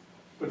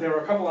 but there were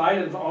a couple of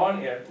items on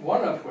it,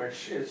 one of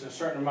which is a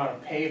certain amount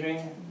of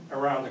paving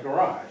around the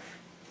garage.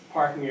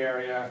 parking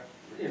area,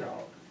 you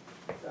know.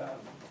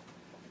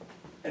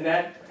 And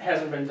that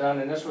hasn't been done,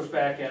 and this was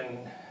back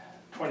in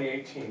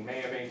 2018,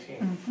 May of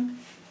 18.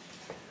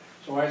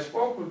 So I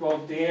spoke with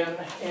both Dan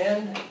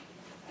and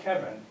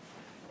Kevin,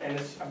 and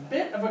it's a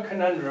bit of a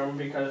conundrum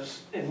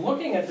because in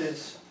looking at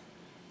this,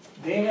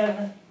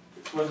 Dan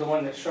was the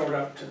one that showed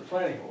up to the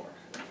planning board.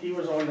 He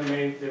was the one that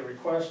made the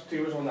request, he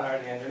was the one that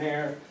hired the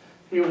engineer,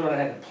 he was the one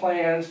that had the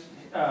plans.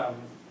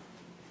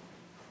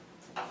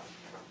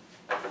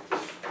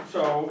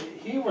 So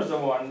he was the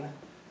one,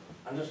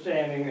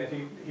 understanding that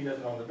he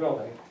doesn't own the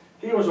building,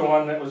 he was the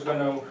one that was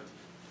gonna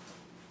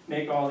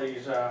make all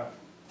these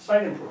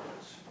site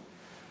improvements.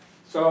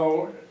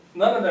 So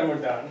none of them were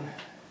done,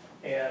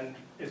 and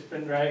it's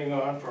been dragging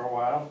on for a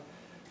while.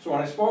 So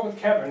when I spoke with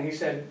Kevin, he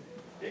said,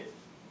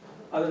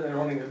 other than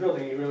owning the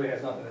building, he really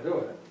has nothing to do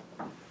with it.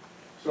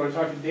 So I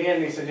talked to Dan,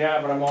 and he said,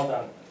 yeah, but I'm all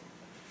done.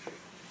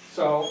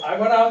 So I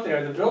went out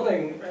there, the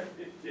building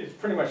is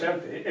pretty much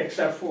empty,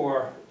 except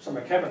for some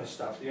of Kevin's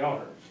stuff, the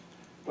owners.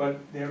 But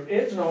there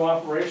is no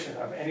operation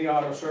of any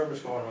auto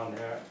service going on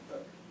there,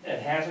 and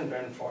hasn't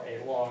been for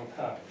a long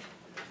time.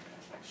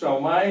 So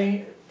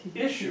my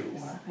issue,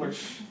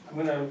 which I'm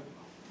gonna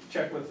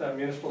check with the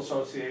municipal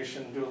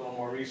association, do a little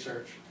more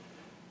research.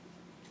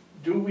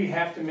 Do we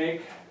have to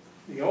make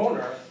the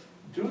owner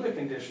do the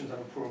conditions of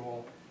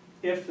approval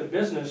if the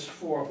business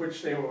for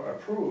which they were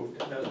approved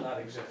does not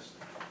exist?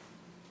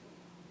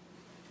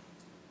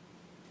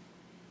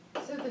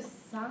 So the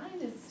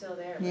sign is still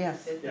there, but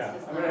Yes. the business Yeah,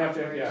 is I'm not gonna have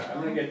to, operational? yeah,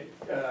 I'm gonna get,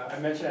 I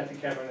mentioned that to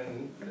Kevin,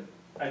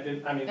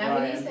 and I mean Now,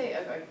 when you Brian. say,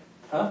 okay,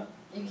 Huh?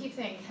 you keep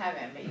saying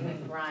Kevin, but you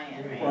mean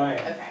Brian, right? Brian,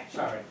 Okay,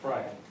 sorry,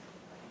 Brian.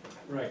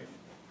 Right.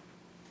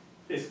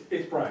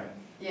 It's Brian,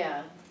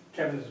 yeah,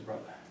 Kevin's his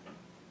brother.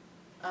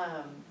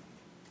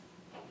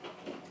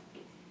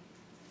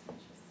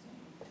 Interesting.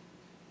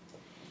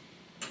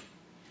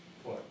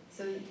 What?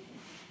 So,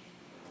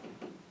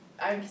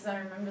 because I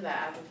remember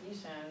that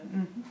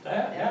application, Yeah,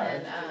 And yeah,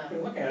 then, you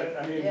can look at it,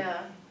 I mean.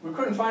 yeah, We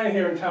couldn't find it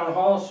here in town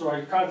hall, so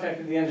I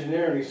contacted the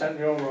engineer and he sent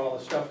me over all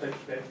the stuff that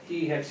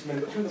he had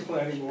submitted to the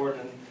planning board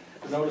and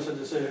the notice of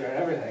decision and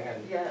everything,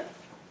 and, yeah,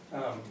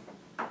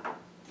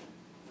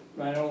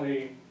 my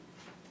only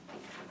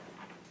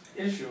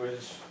issue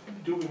is,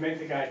 do we make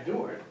the guy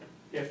do it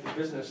if the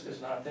business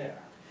is not there?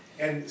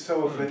 And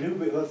so if a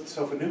new,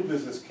 so if a new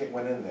business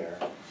went in there,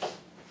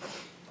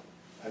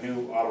 a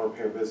new auto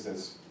repair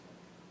business,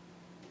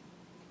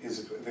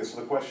 so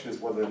the question is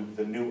whether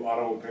the new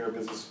auto repair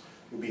business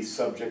would be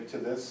subject to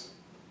this?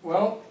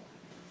 Well,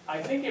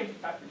 I think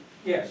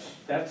yes,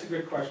 that's a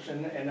good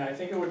question, and I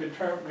think it would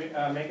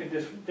make a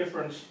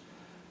difference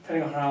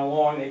depending on how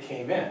long they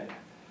came in.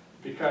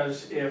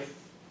 Because if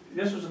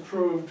this was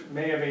approved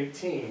May of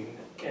 18,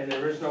 and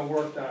there is no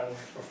work done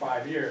for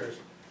 5 years,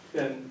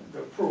 then the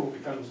approval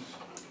becomes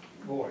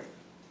void.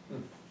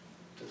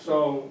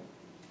 So,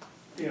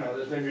 you know,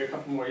 there's maybe a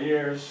couple more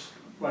years,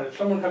 but if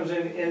someone comes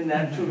in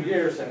that 2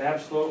 years, then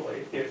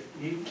absolutely, if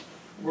he's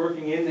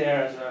working in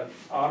there as an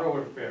auto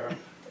repairer,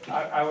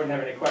 I wouldn't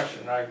have any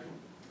question. I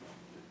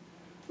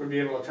would be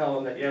able to tell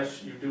them that,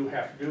 yes, you do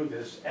have to do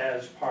this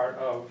as part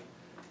of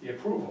the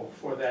approval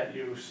for that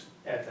use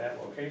at that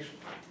location.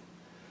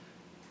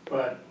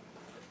 But,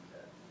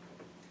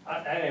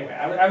 anyway,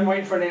 I'm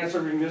waiting for an answer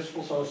from the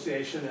municipal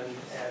association and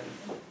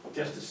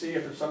just to see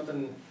if it's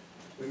something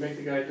we make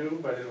the guy do,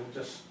 but it'll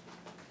just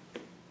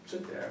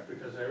sit there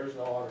because there is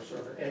no auto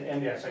service.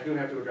 And yes, I do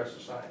have to address the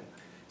sign.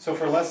 So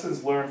for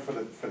lessons learned for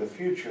the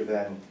future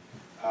then,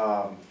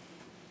 on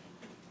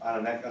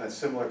a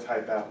similar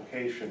type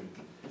application,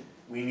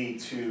 we need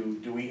to,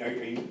 are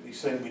you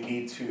saying we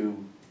need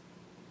to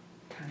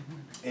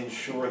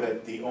ensure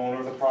that the owner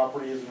of the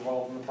property is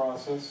involved in the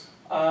process?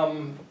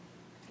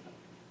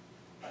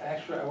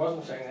 Actually, I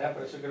wasn't saying that,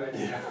 but it's a good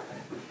idea.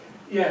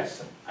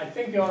 Yes, I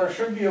think the owner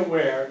should be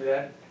aware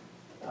that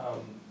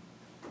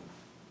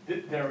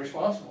they're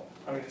responsible.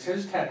 I mean, it's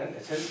his tenant,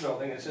 it's his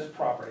building, it's his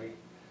property,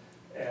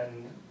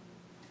 and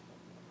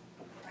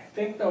I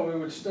think though we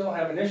would still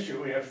have an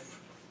issue if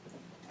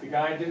the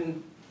guy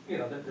didn't, you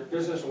know, the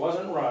business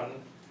wasn't run,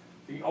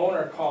 the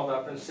owner called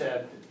up and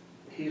said,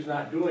 he's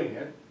not doing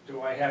it,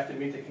 do I have to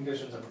meet the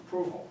conditions of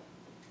approval?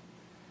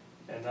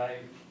 And I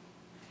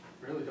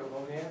really don't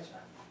know the answer.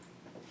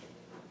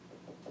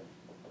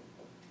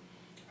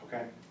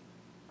 Okay.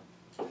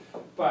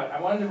 But I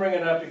wanted to bring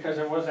it up because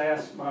it was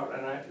asked about,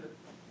 and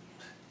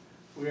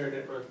weird,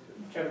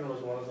 Kevin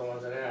was one of the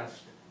ones that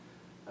asked.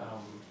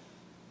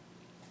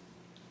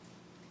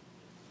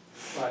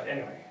 But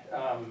anyway,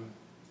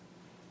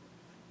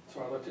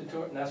 so I looked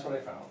into it and that's what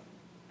I found.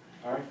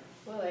 All right.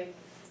 well, like,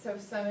 so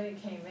if somebody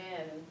came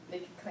in, they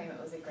could claim it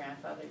was a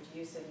grandfathered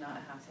use and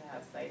not have to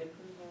have site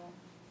approval?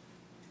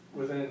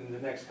 Within the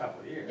next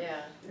couple of years.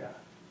 Yeah, Yeah,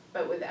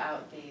 but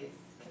without these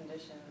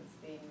conditions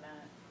being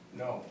met?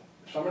 no.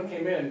 If someone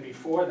came in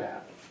before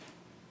that,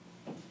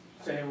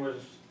 say it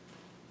was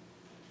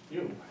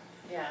you,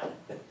 Yeah,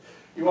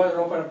 you wanted to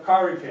open up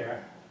car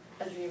repair,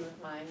 a dream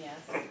of mine,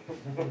 yes.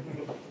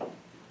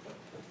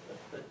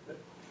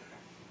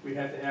 we'd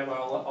have to have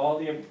all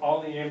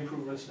the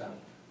improvements done,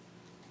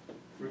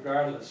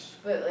 regardless.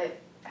 But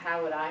like,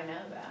 how would I know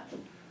that?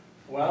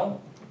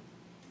 Well,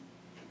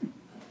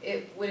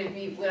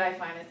 Would I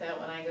find this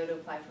out when I go to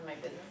apply for my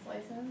business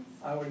license?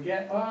 I would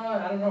get,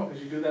 I don't know,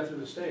 because you do that through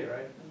the state,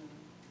 right?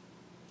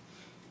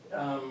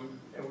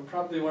 It would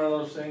probably be one of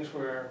those things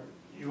where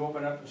you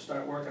open up and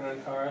start working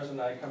on cars, and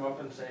I come up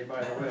and say,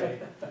 by the way,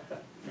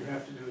 you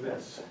have to do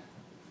this.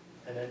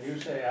 And then you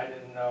say, I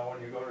didn't know,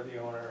 and you go to the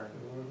owner.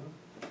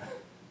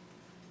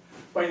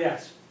 But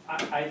yes,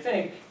 I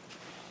think,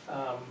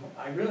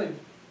 I really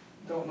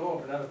don't know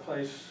of another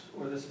place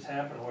where this has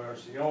happened, where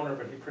it's the owner,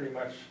 but he pretty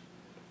much,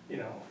 you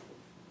know,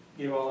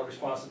 gave all the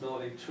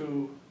responsibility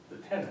to the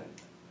tenant.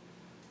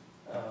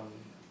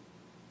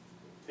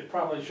 It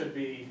probably should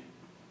be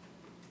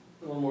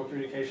a little more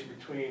communication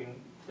between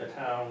the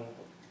town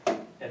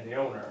and the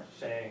owner,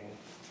 saying,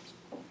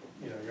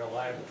 you know, you're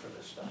liable for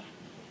this stuff.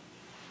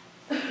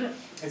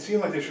 It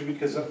seemed like there should be,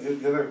 because the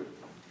other,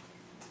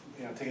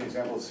 you know, take an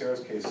example of Sarah's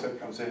case, Sarah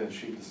comes in and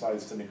she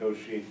decides to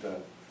negotiate the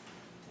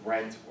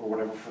rent or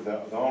whatever for the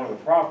owner of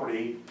the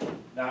property,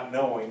 not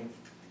knowing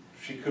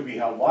she could be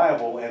held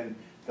liable, and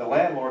the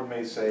landlord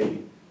may say,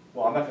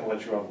 well, I'm not gonna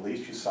let you out of the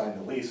lease, you signed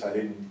the lease, I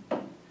didn't.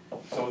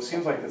 So it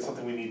seems like that's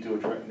something we need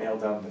to nail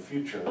down in the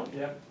future.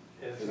 Yep.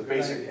 It's a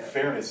basic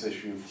fairness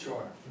issue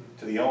Sure.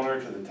 to the owner,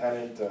 to the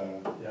tenant,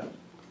 Yeah,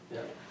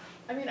 yeah.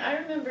 I mean, I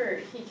remember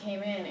he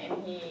came in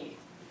and he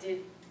did,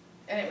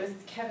 and it was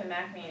Kevin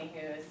McNamee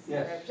who was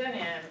Yes.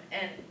 representing him,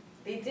 and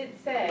they did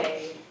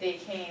say they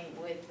came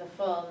with the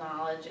full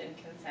knowledge and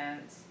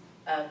consent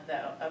of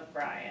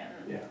Brian.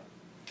 Yeah.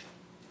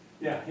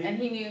 Yeah, And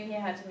he knew he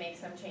had to make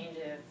some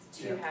changes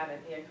to Yeah. have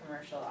it be a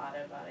commercial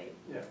auto body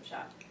Yeah.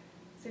 shop.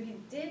 So he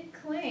did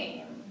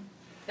claim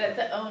that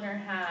the owner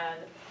had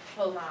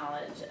full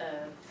knowledge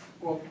of,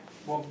 well,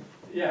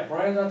 yeah,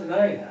 Brian's not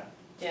denying that.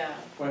 yeah,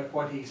 But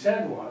what he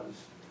said was,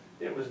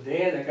 it was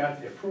Dan that got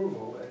the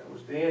approval, and it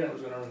was Dan that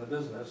was gonna run the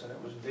business, and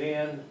it was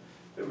Dan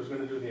that was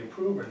gonna do the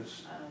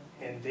improvements,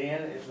 and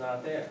Dan is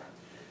not there.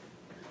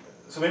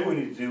 so maybe what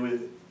we need to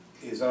do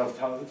is, I don't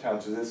know if the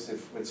towns do this,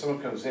 if, when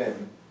someone comes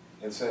in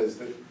and says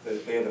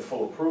that they have the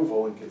full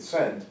approval and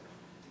consent,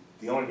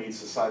 the owner needs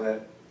to sign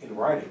that in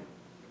writing.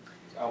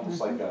 It's almost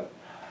like a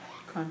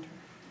Contract.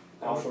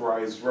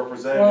 authorized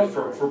representative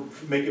for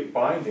make it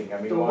binding,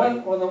 I mean, why? The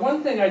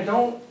one thing I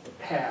don't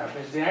have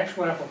is the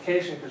actual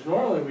application, because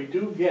normally we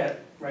do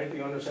get, right,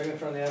 the owner's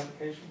signature on the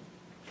application.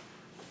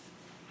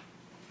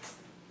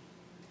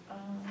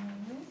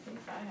 let me see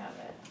if I have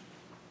it.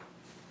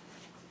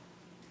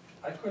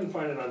 I couldn't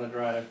find it on the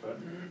drive, but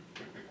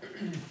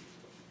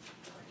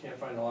I can't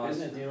find the last.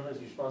 Isn't it the owner's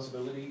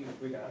responsibility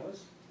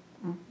regardless?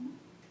 Mhm.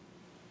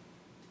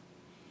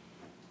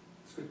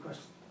 It's a good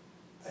question.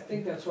 I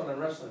think that's what I'm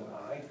wrestling with.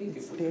 I think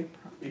It's if we, their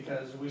property.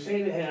 Because we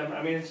say to him,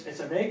 I mean, it's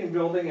a vacant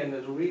building and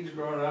there's weeds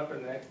growing up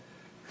and that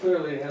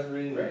clearly it hasn't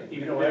been right, you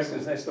even don't ask visited.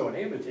 his next door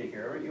neighbor to take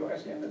care of it, you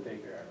ask him to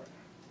take care of it.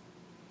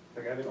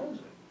 The guy that owns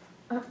it.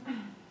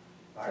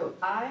 So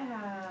I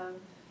have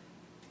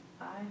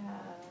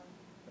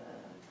the,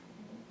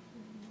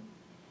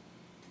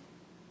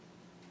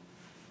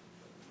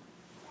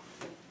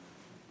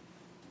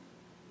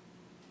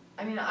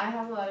 I mean, I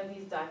have a lot of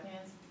these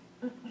documents.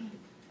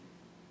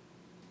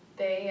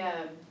 They,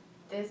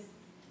 this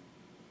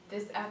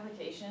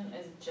application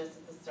is just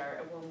at the start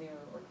of when we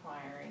were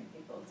requiring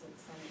people to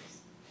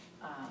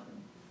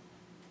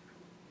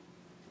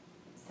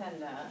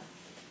send a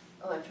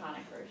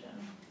electronic version.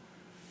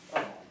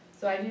 Oh,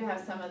 So I do have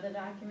some of the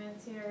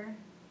documents here.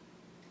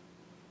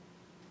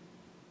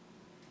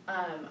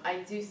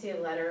 I do see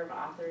a letter of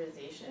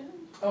authorization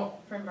oh,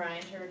 from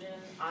Brian Turgeon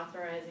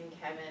authorizing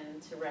Kevin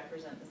to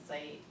represent the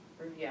site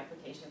review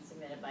application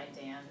submitted by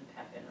Dan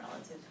Pepin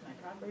relative to my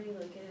property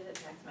located at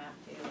tax map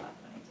 2, lot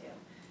 22.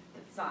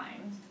 It's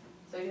signed,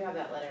 so you have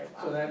that letter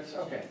of so that's,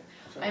 authorization. okay.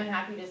 So- I'm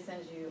happy to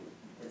send you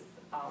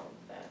all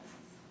of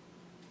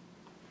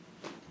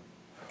this.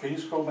 Can you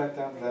scroll back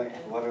down to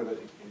that letter that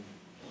you can?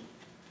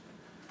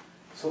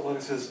 So the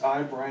letter says,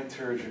 I, Brian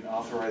Turgeon,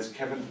 authorize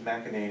Kevin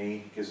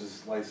McEnany, gives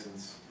his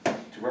license,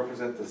 to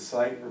represent the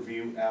site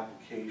review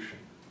application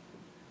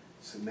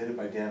submitted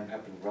by Dan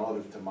Pepin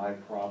relative to my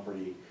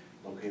property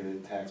located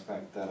at tax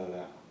map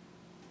da-da-da.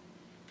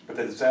 But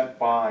does that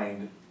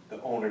bind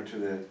the owner to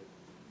the,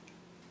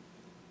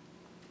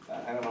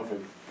 I don't know if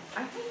it,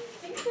 I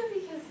think so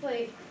because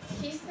like,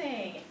 he's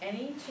saying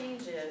any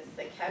changes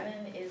that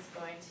Kevin is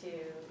going to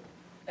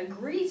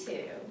agree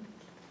to,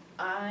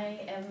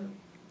 I'm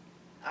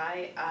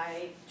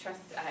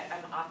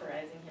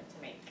authorizing him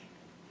to make.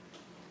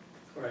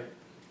 Right.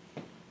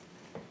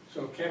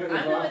 So Kevin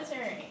I'm no is,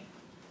 attorney.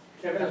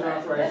 Kevin is This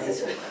authorizing,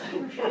 is what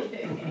I'm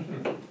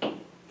reading.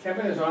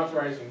 Kevin is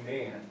authorizing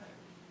Dan,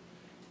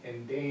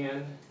 and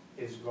Dan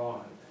is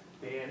gone.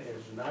 Dan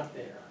is not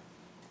there.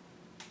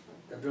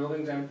 The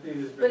building's empty,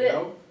 there's But been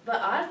no,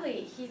 But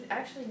oddly, he's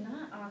actually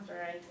not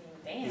authorizing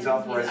Dan. He's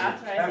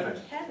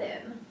authorizing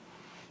Kevin.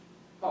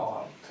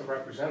 oh, to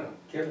represent him.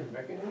 Kevin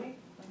McEnany?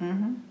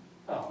 Mm-hmm.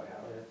 Oh, yeah,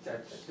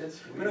 that's, it's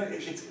But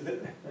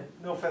weird.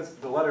 no offense,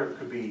 the letter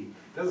could be,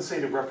 doesn't say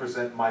to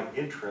represent my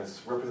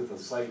interests, represent the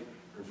site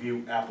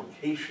review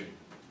application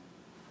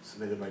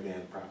submitted by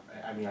Dan Prop.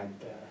 I mean, Yeah.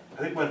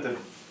 I think we have to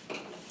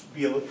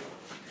be a little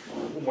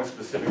more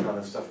specific on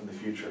this stuff in the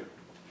future.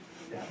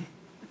 Yeah,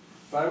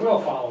 but I will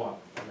follow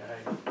up. I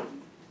mean,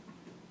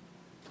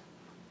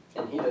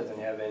 And he doesn't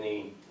have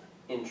any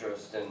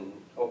interest in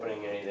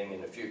opening anything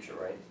in the future,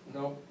 right?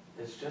 no,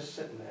 it's just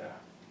sitting there.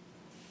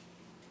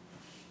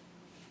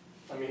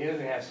 I mean, he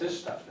doesn't have his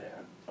stuff there.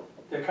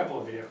 There are a couple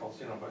of vehicles,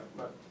 you know,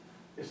 but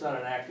it's not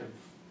an active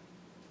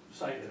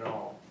site at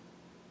all.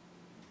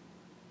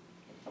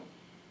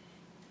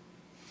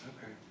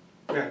 Okay.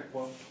 Yeah,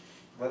 well,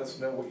 let us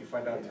know what you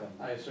find out, Tom.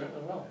 I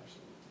certainly will.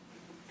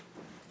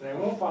 And I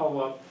will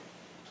follow up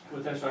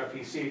with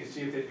SRPC to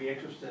see if they'd be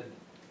interested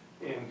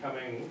in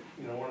coming,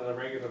 you know, one of the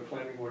regular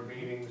planning board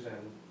meetings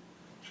and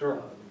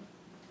Sure.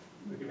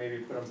 we can maybe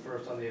put them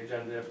first on the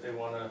agenda if they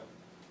wanna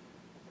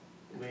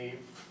leave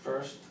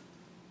first.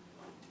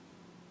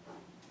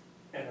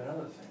 And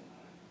another thing.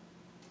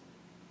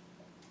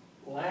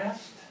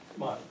 Last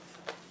month,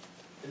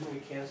 didn't we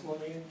cancel a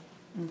meeting?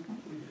 Mhm.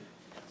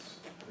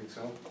 I think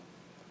so.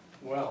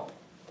 Well,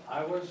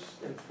 I was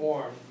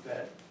informed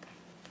that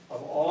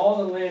of all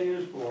the land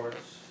use boards,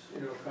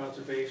 you know,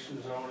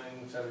 conservation,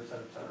 zoning, et cetera, et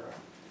cetera, et cetera,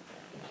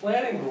 the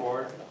planning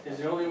board is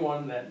the only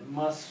one that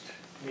must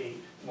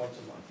meet once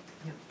a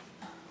month.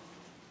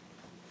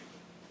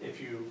 If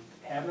you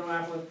have no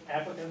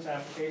applicant's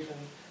application,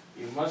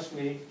 you must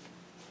meet,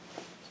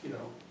 you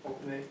know,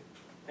 open it,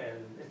 and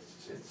it's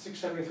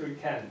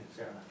 67310,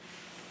 Sarah,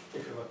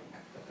 if you're looking.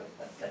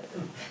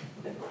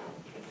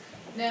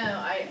 No,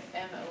 I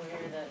am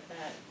aware that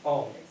that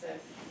Oh,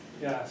 exists.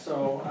 yeah,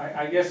 so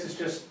I guess it's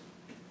just,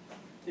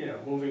 you know,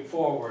 moving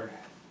forward,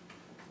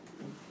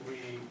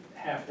 we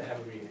have to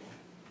have a meeting.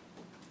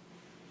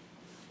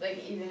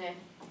 Like even if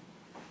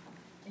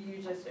you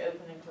just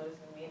open and close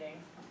the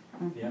meeting.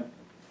 Yep.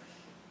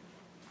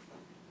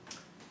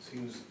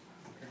 Seems,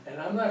 okay.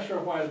 And I'm not sure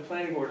why the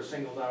planning board is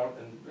singled out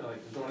and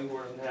like the zoning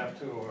board doesn't have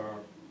to, or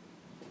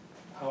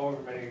however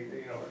many,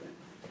 you know,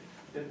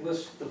 it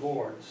lists the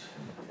boards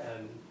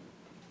and,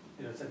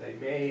 you know, it said they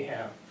may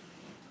have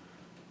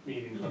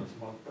meetings once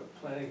a month, but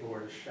planning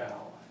board is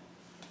shall.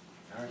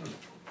 All right.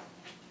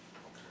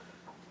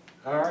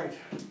 All right.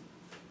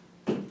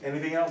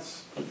 Anything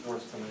else for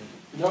us tonight?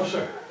 No,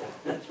 sir.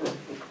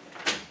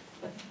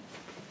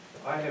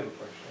 I have a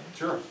question.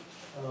 Sure.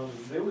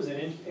 There was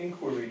an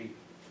inquiry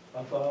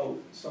about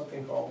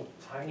something called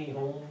tiny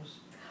homes.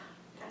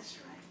 That's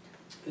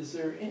right. Is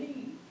there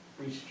any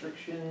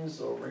restrictions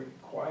or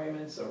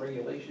requirements or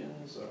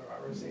regulations or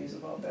RSAs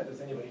about that?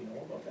 Does anybody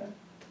know about that?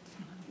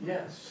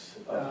 Yes.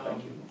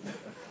 Thank you.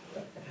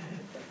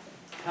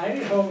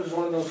 Tiny home is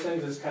one of those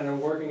things that's kind of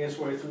working its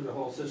way through the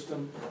whole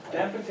system.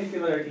 That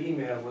particular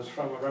email was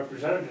from a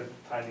representative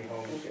of Tiny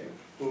Homes, Okay.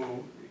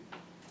 who,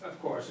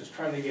 of course, is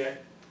trying to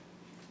get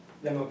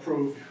them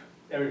approved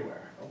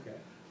everywhere. Okay.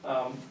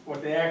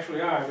 What they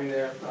actually are, I mean,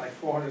 they're like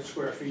 400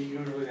 square feet,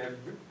 usually they're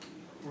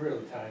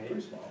really tiny.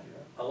 Pretty small,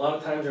 yeah. A lot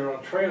of times they're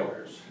on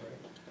trailers.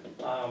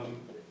 Right.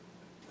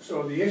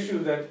 So the issue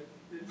that,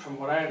 from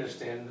what I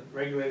understand,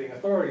 regulating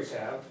authorities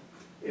have,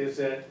 is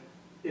that,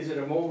 is it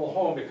a mobile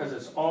home because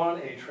it's on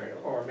a trailer,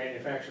 or a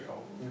manufactured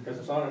home, because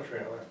it's on a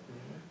trailer?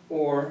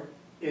 Or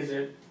is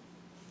it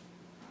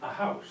a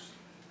house?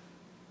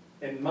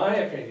 In my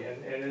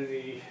opinion, and in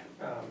the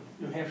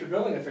New Hampshire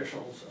Building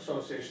Officials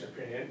Association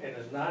opinion, it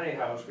is not a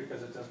house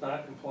because it does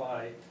not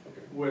comply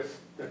with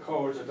the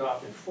codes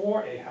adopted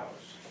for a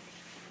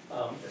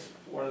house. It's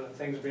one of the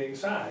things being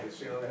size,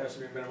 you know, there has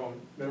to be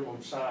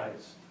minimum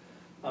size.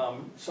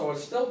 So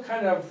it's still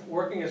kind of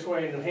working its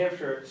way in New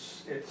Hampshire.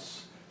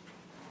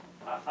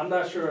 I'm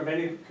not sure of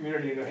any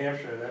community in New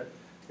Hampshire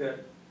that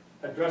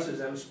addresses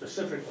them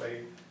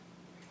specifically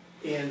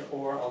and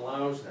or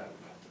allows them.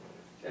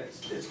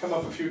 It's come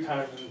up a few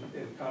times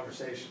in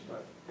conversation,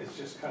 but it's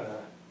just kind of.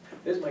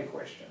 Here's my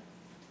question.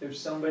 If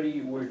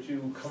somebody were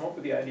to come up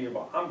with the idea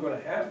about, I'm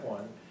gonna have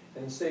one,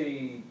 and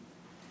say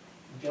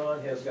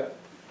John has got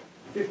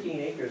 15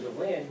 acres of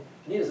land,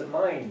 and he doesn't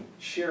mind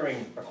sharing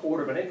a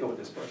quarter of an acre with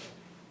this person,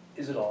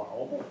 is it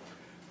allowable?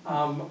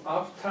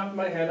 Off the top of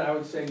my head, I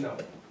would say no.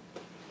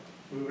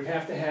 We would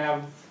have to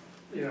have,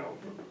 you know,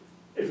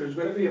 if it was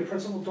gonna be a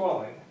principal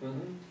dwelling,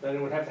 then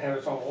it would have to have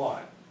its own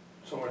lot.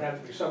 So it would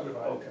have to be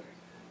subdivided. Okay.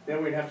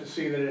 Then we'd have to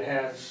see that it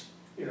has,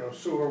 you know,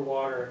 sewer,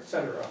 water, et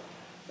cetera.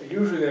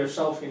 Usually they're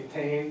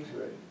self-contained,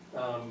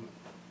 Right.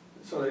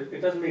 so it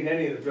doesn't mean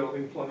any of the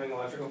building, plumbing,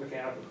 electrical,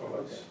 mechanical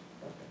codes.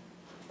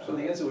 Okay. So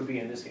the answer would be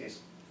in this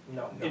case,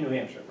 no, in New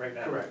Hampshire, right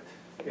now? Correct,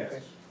 yes.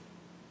 Okay.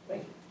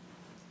 Thank you.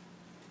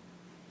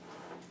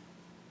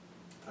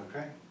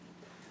 Okay.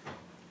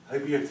 I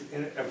think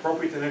it'd be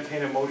appropriate to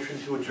entertain a motion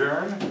to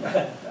adjourn.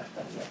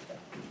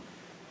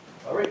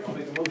 All right, I'll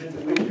make a motion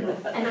to adjourn.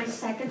 And I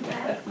second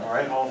that. All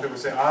right, all in favor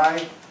say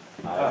aye.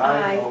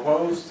 Aye. All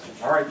opposed?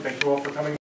 All right, thank you all for coming.